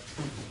singing.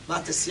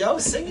 Matteo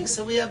singing?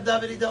 So we have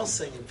David Idel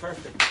singing.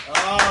 Perfect.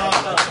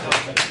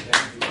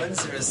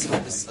 Windsor is a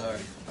superstar.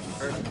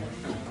 Perfect.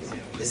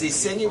 Is he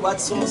singing? What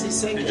song is he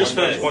singing? He just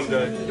finished one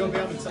day.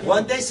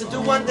 One day? So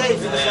do one day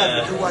for the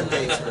Chevron. Do one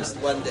day first.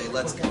 One day.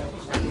 Let's go.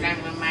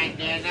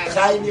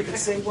 Chaim, you can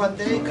sing one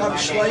day. Come,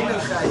 Shloim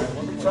and Chaim.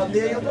 From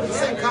there, you'll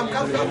sing. Come.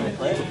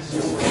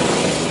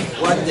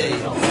 One day.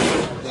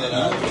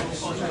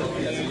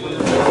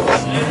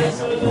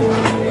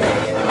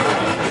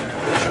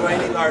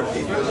 Joining our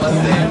people. One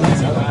day.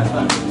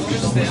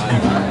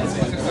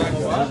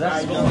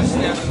 Chaim,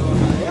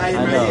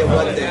 right here.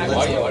 One day.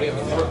 Let's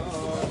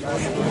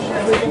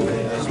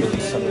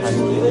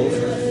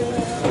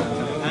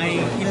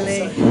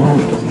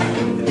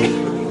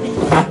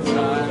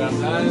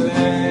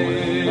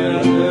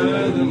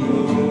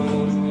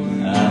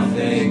I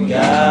thank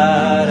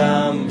God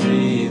I'm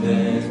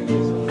breathing,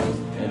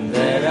 and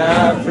then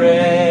I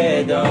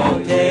pray,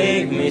 don't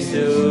take me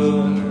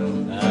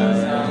soon.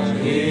 I'm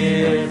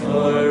here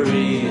for a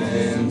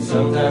reason.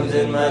 Sometimes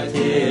in my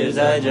tears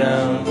I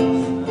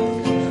drown,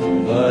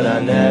 but I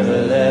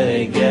never let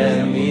it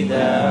get me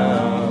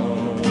down.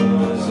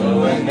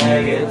 So when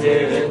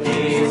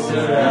negativity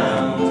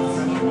surrounds,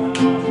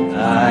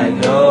 I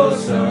know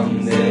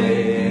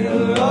someday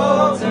it'll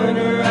all turn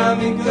around,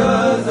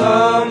 because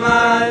all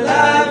my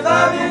life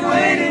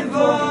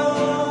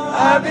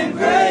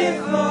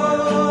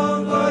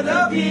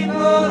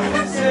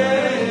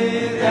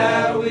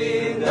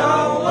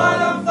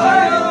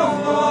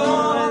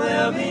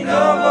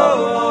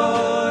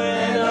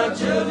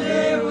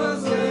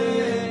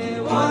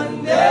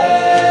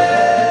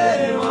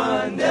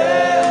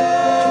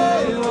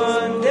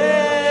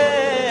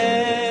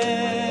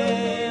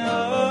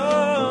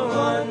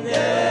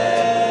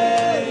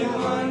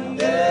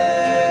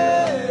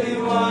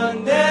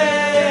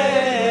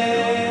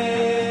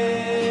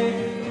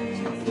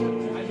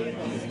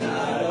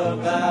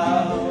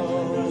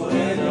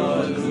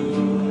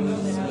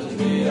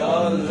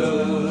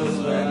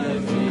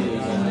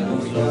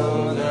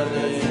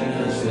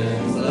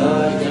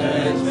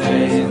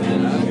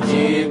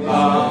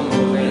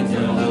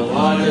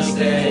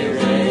stay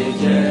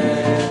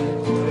raging.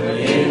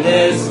 In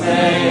this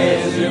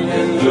maze, you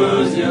can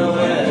lose your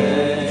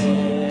way.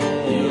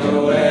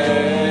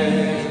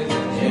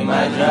 It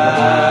might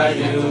drive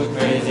you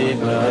crazy,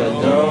 but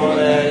don't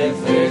let it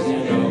fix you.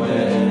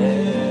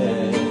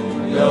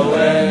 No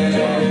way.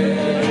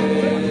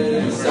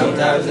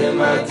 Sometimes in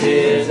my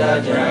tears I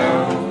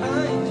drown,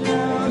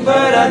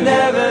 but I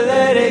never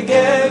let it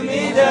get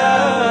me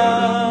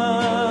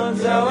down.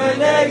 So when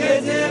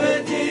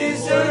negativity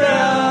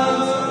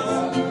surrounds,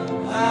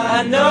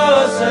 I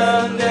know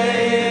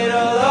someday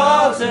it'll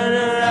all turn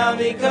around,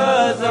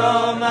 because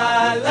all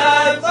my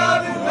life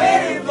I've been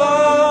waiting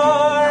for,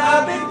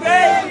 I've been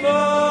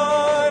grateful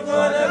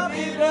for the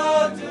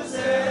people to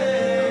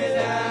say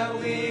that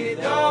we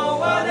don't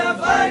wanna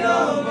fight no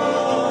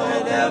more,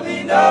 there'll be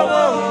no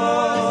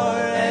more,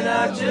 and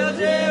our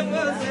children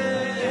will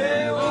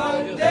say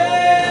one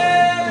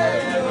day,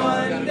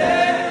 one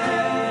day,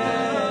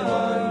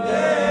 one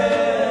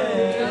day,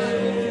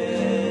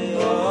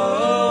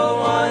 oh,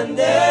 one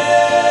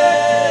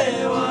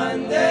day,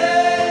 one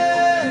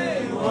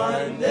day,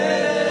 one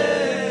day.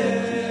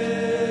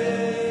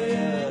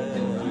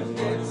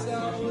 It's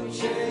all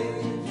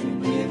change,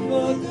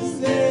 people to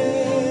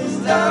say,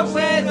 stop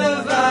with the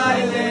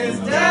violence,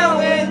 down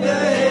with the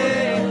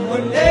hate,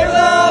 one day we'll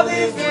all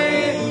be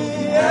free,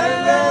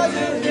 and as a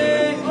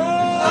day,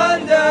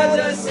 under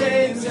the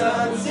same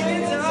sun,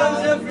 singing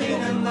songs of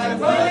freedom like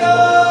fire.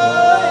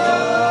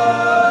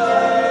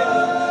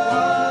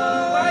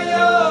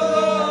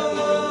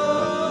 One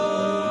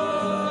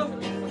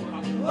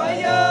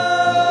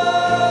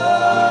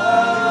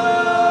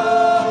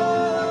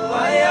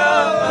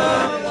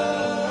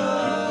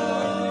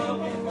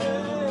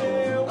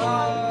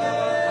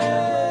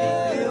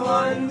day,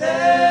 one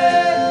day,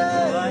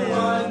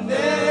 one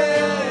day,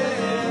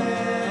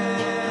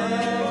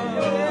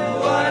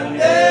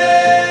 one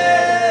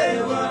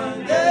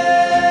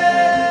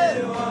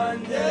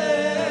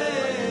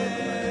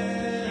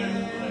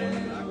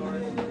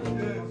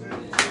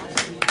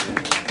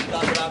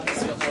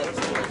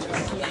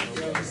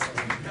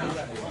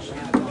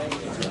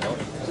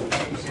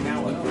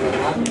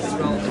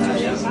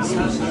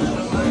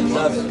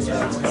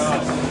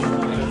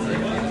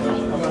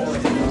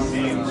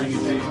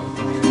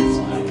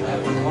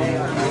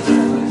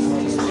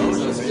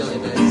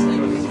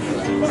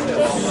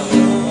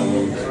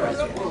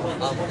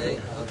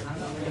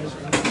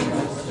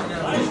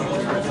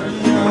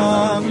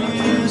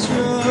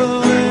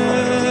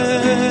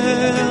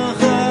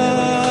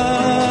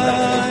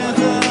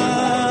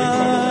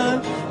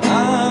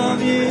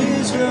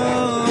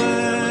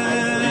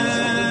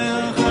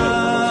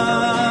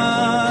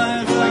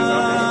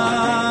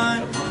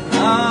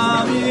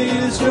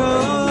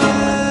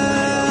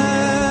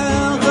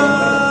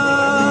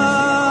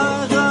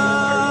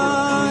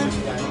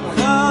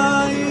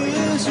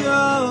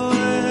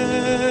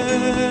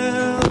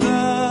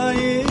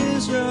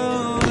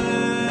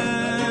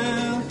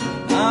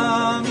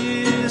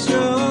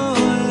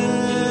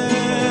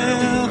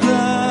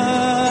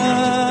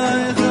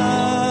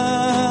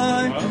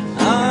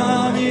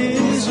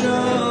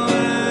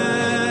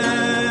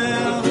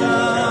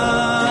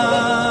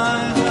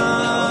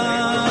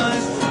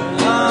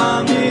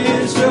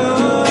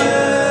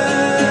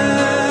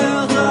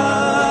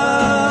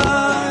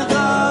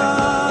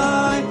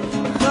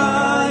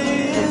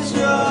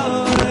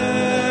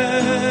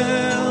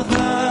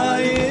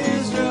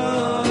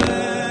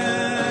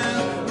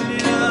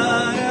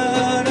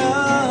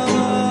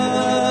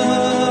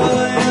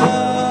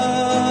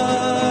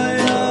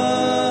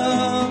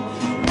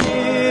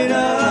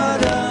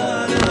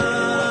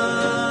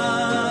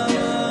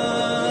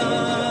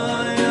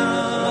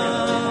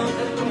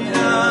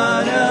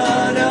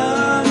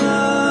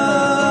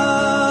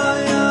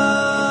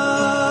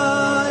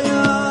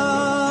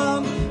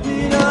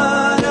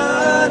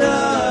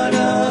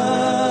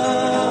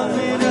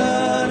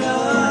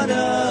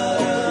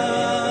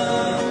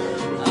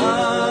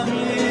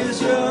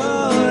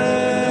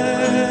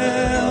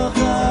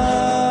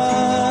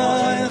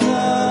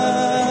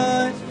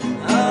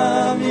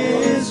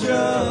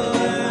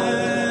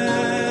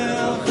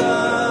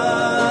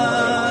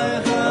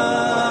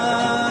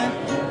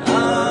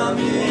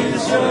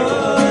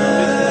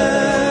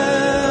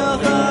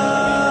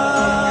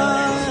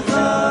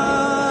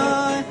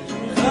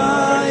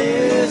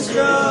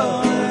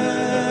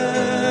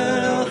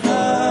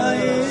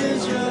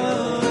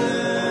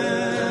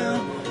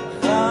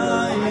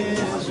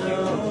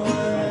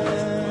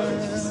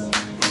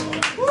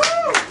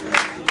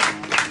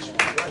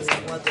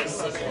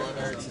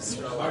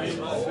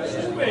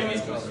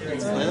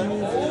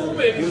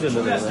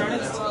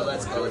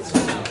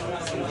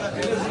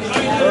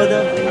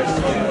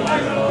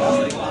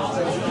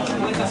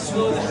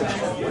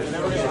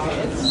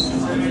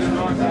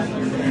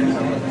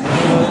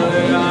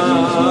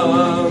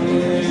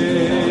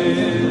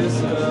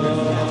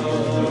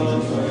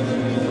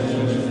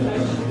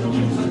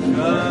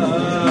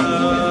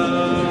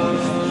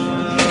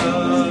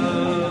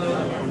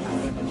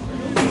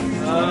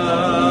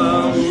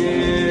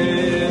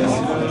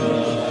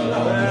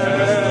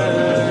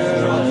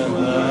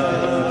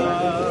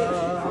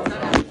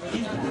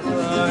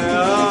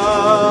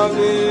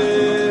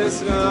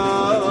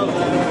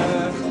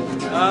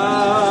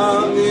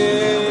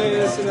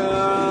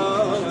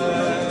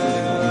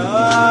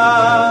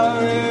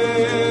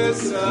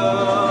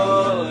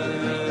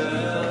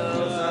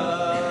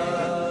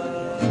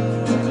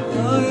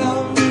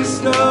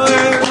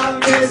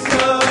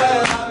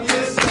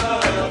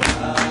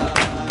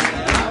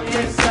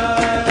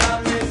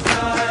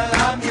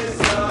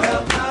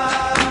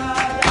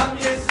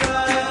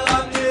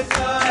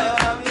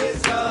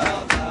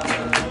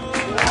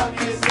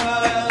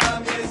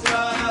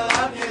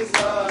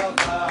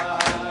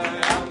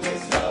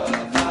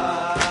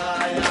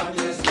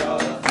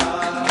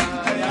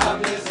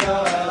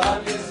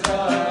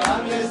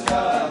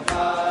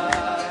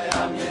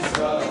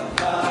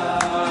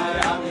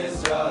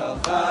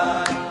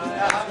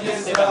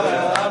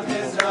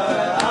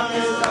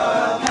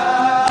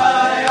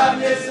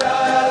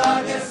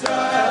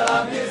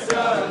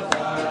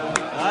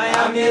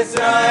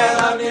Yisrael,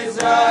 Am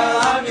Yisrael,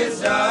 Am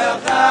Yisrael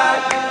Chai.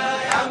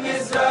 Am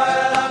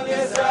Yisrael, Am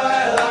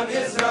Yisrael, Am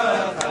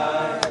Yisrael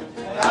Chai.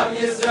 Am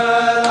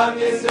Yisrael, Am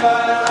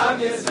Yisrael, Am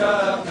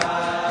Yisrael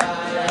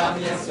Chai. Am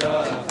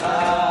Yisrael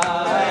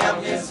Chai. Am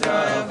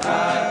Yisrael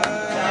Chai.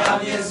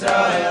 Am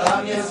Yisrael,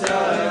 Am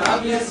Yisrael,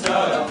 Am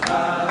Yisrael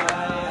Chai.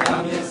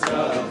 Am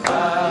Yisrael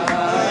Chai.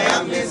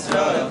 Am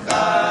Yisrael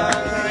Chai.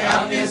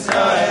 Am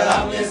Yisrael,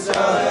 Am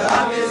Yisrael,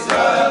 Am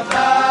Yisrael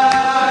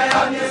Chai.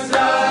 Am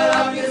Yisrael,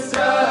 Am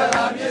Yisrael,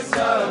 Am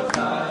Yisrael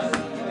Chai.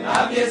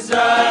 Am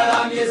Yisrael,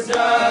 Am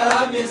Yisrael,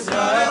 Am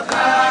Yisrael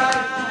Chai.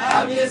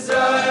 Am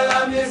Yisrael,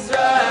 Am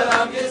Yisrael,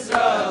 Am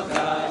Yisrael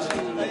Chai.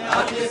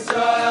 Am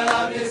Yisrael,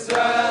 Am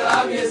Yisrael,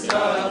 Am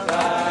Yisrael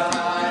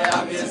Chai.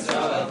 Am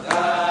Yisrael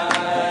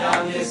Chai.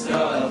 Am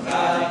Yisrael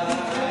Chai.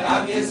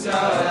 Am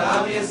Yisrael,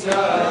 Am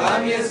Yisrael,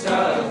 Am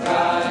Yisrael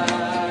Chai.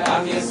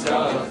 Am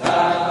Yisrael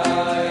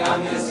Chai.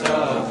 Am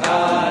Yisrael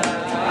Chai.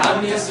 Am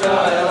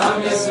Yisrael, Am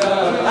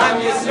Yisrael, Am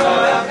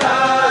Yisrael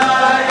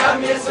Chai. Am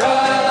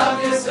Yisrael, Am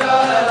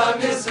Yisrael, Am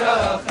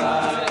Yisrael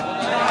Chai.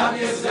 Am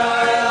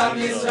Yisrael, Am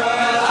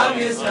Yisrael, Am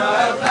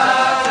Yisrael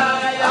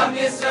Chai. Am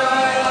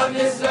Yisrael, Am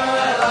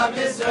Yisrael, Am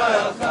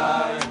Yisrael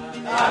Chai.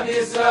 Am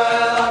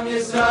Yisrael, Am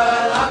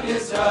Yisrael, Am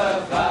Yisrael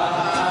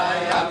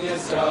Chai. Am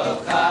Yisrael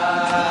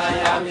Chai.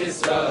 Am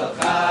Yisrael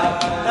Chai.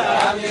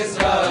 Am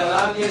Yisrael,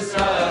 Am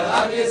Yisrael,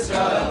 Am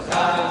Yisrael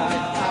Chai.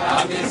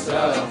 Am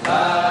Yisrael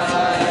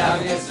Chai. Am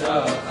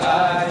Yisrael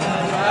Chai.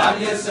 Am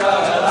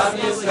Yisrael, Am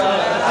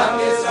Yisrael, Am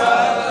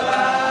Yisrael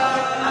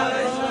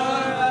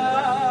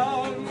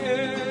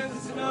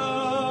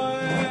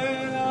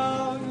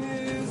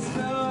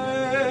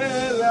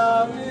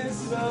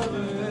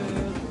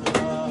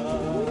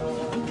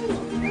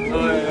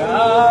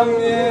Am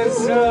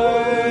Yisrael,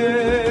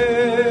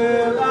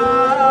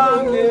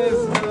 Am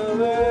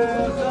Yisrael,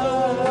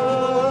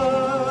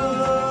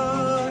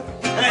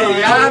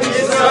 hey, Am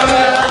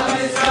Yisrael, Am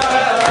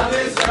Yisrael, Am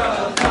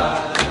Yisrael,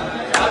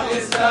 Am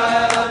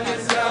Yisrael, Am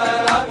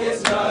Yisrael, Am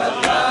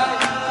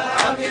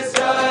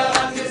Yisrael, Am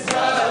Yisrael, Am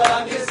Yisrael, Am Yisrael,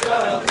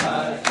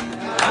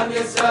 Am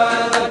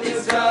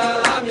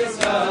Yisrael, Am Yisrael, Am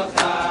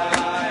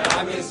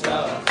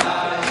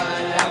Yisrael, Am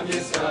Yisrael,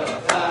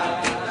 Am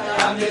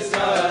Yisrael, Am Yisrael,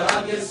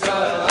 Am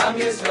Yisrael, Am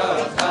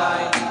Yisrael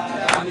Chai.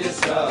 Am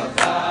Yisrael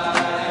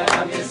Chai.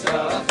 Am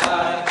Yisrael Chai.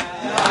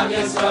 Am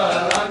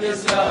Yisrael, Am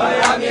Yisrael,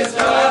 Am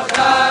Yisrael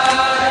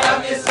Chai. Am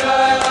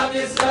Yisrael, Am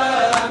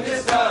Yisrael, Am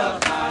Yisrael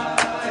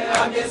Chai.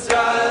 Am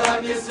Yisrael,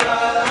 Am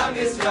Yisrael, Am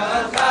Yisrael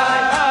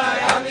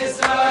Chai. Am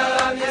Yisrael,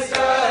 Am Yisrael,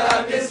 Am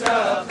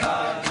Yisrael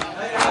Chai.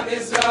 Am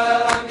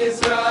Yisrael, Am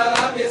Yisrael,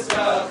 Am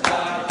Yisrael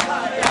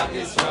Chai. Am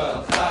Yisrael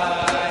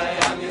Chai.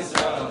 Am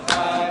Yisrael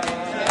Chai.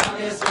 Am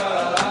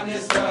Yisrael, Am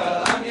Yisrael,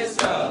 Am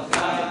Yisrael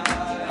Chai.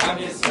 Am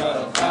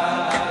Yisrael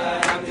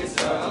Chai. Am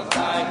Yisrael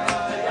Chai.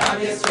 Am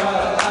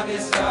Yisrael, Am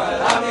Yisrael,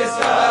 Am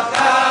Yisrael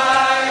Chai.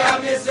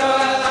 Am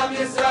Yisrael,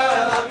 Am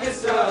Yisrael, Am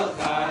Yisrael Chai.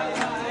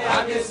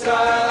 Am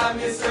Yisrael, Am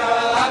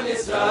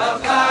Yisrael,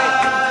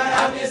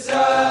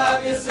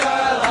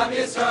 Am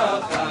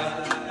Yisrael Chai. Am Yisrael, Am Yisrael, Am Yisrael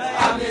Chai.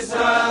 Am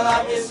Yisrael,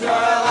 Am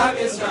Yisrael, Am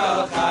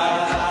Yisrael Chai.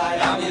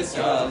 Am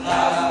Yisrael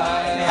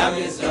Chai. Am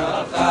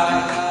Yisrael Chai.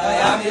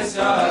 Am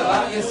Yisrael,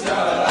 Am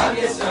Yisrael, Am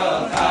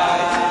Yisrael Chai.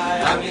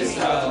 Am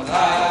Yisrael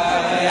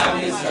Chai. Am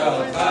Yisrael Chai.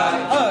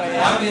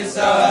 Am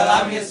Yisrael,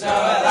 Am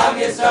Yisrael, Am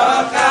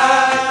Yisrael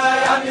Chai.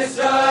 Am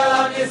Yisrael,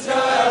 Am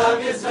Yisrael, Am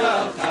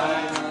Yisrael Chai.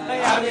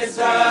 Am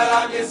Yisrael,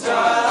 Am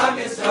Yisrael, Am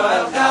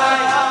Yisrael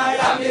Chai.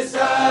 Am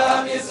Yisrael,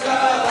 Am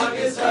Yisrael, Am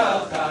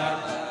Yisrael Chai.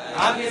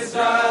 Am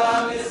Yisrael,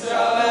 Am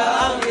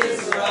Yisrael, Am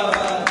Yisrael.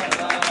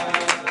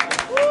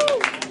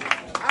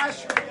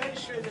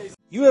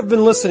 You have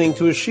been listening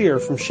to a shiur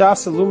from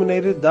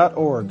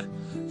shasilluminated.org.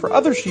 For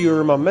other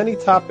shiurim on many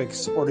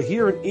topics, or to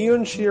hear an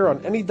Eon shiur on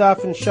any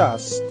daf in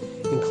Shas,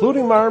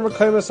 including Mara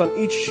Mekaymas on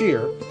each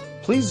shiur,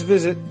 please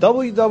visit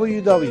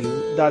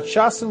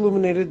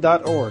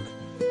www.shasilluminated.org.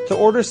 To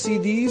order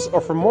CDs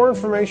or for more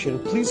information,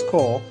 please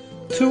call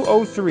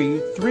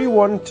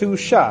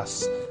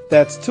 203-312-SHAS.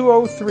 That's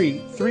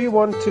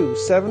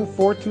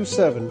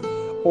 203-312-7427,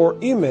 or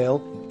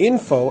email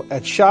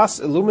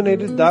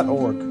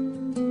info@shasilluminated.org.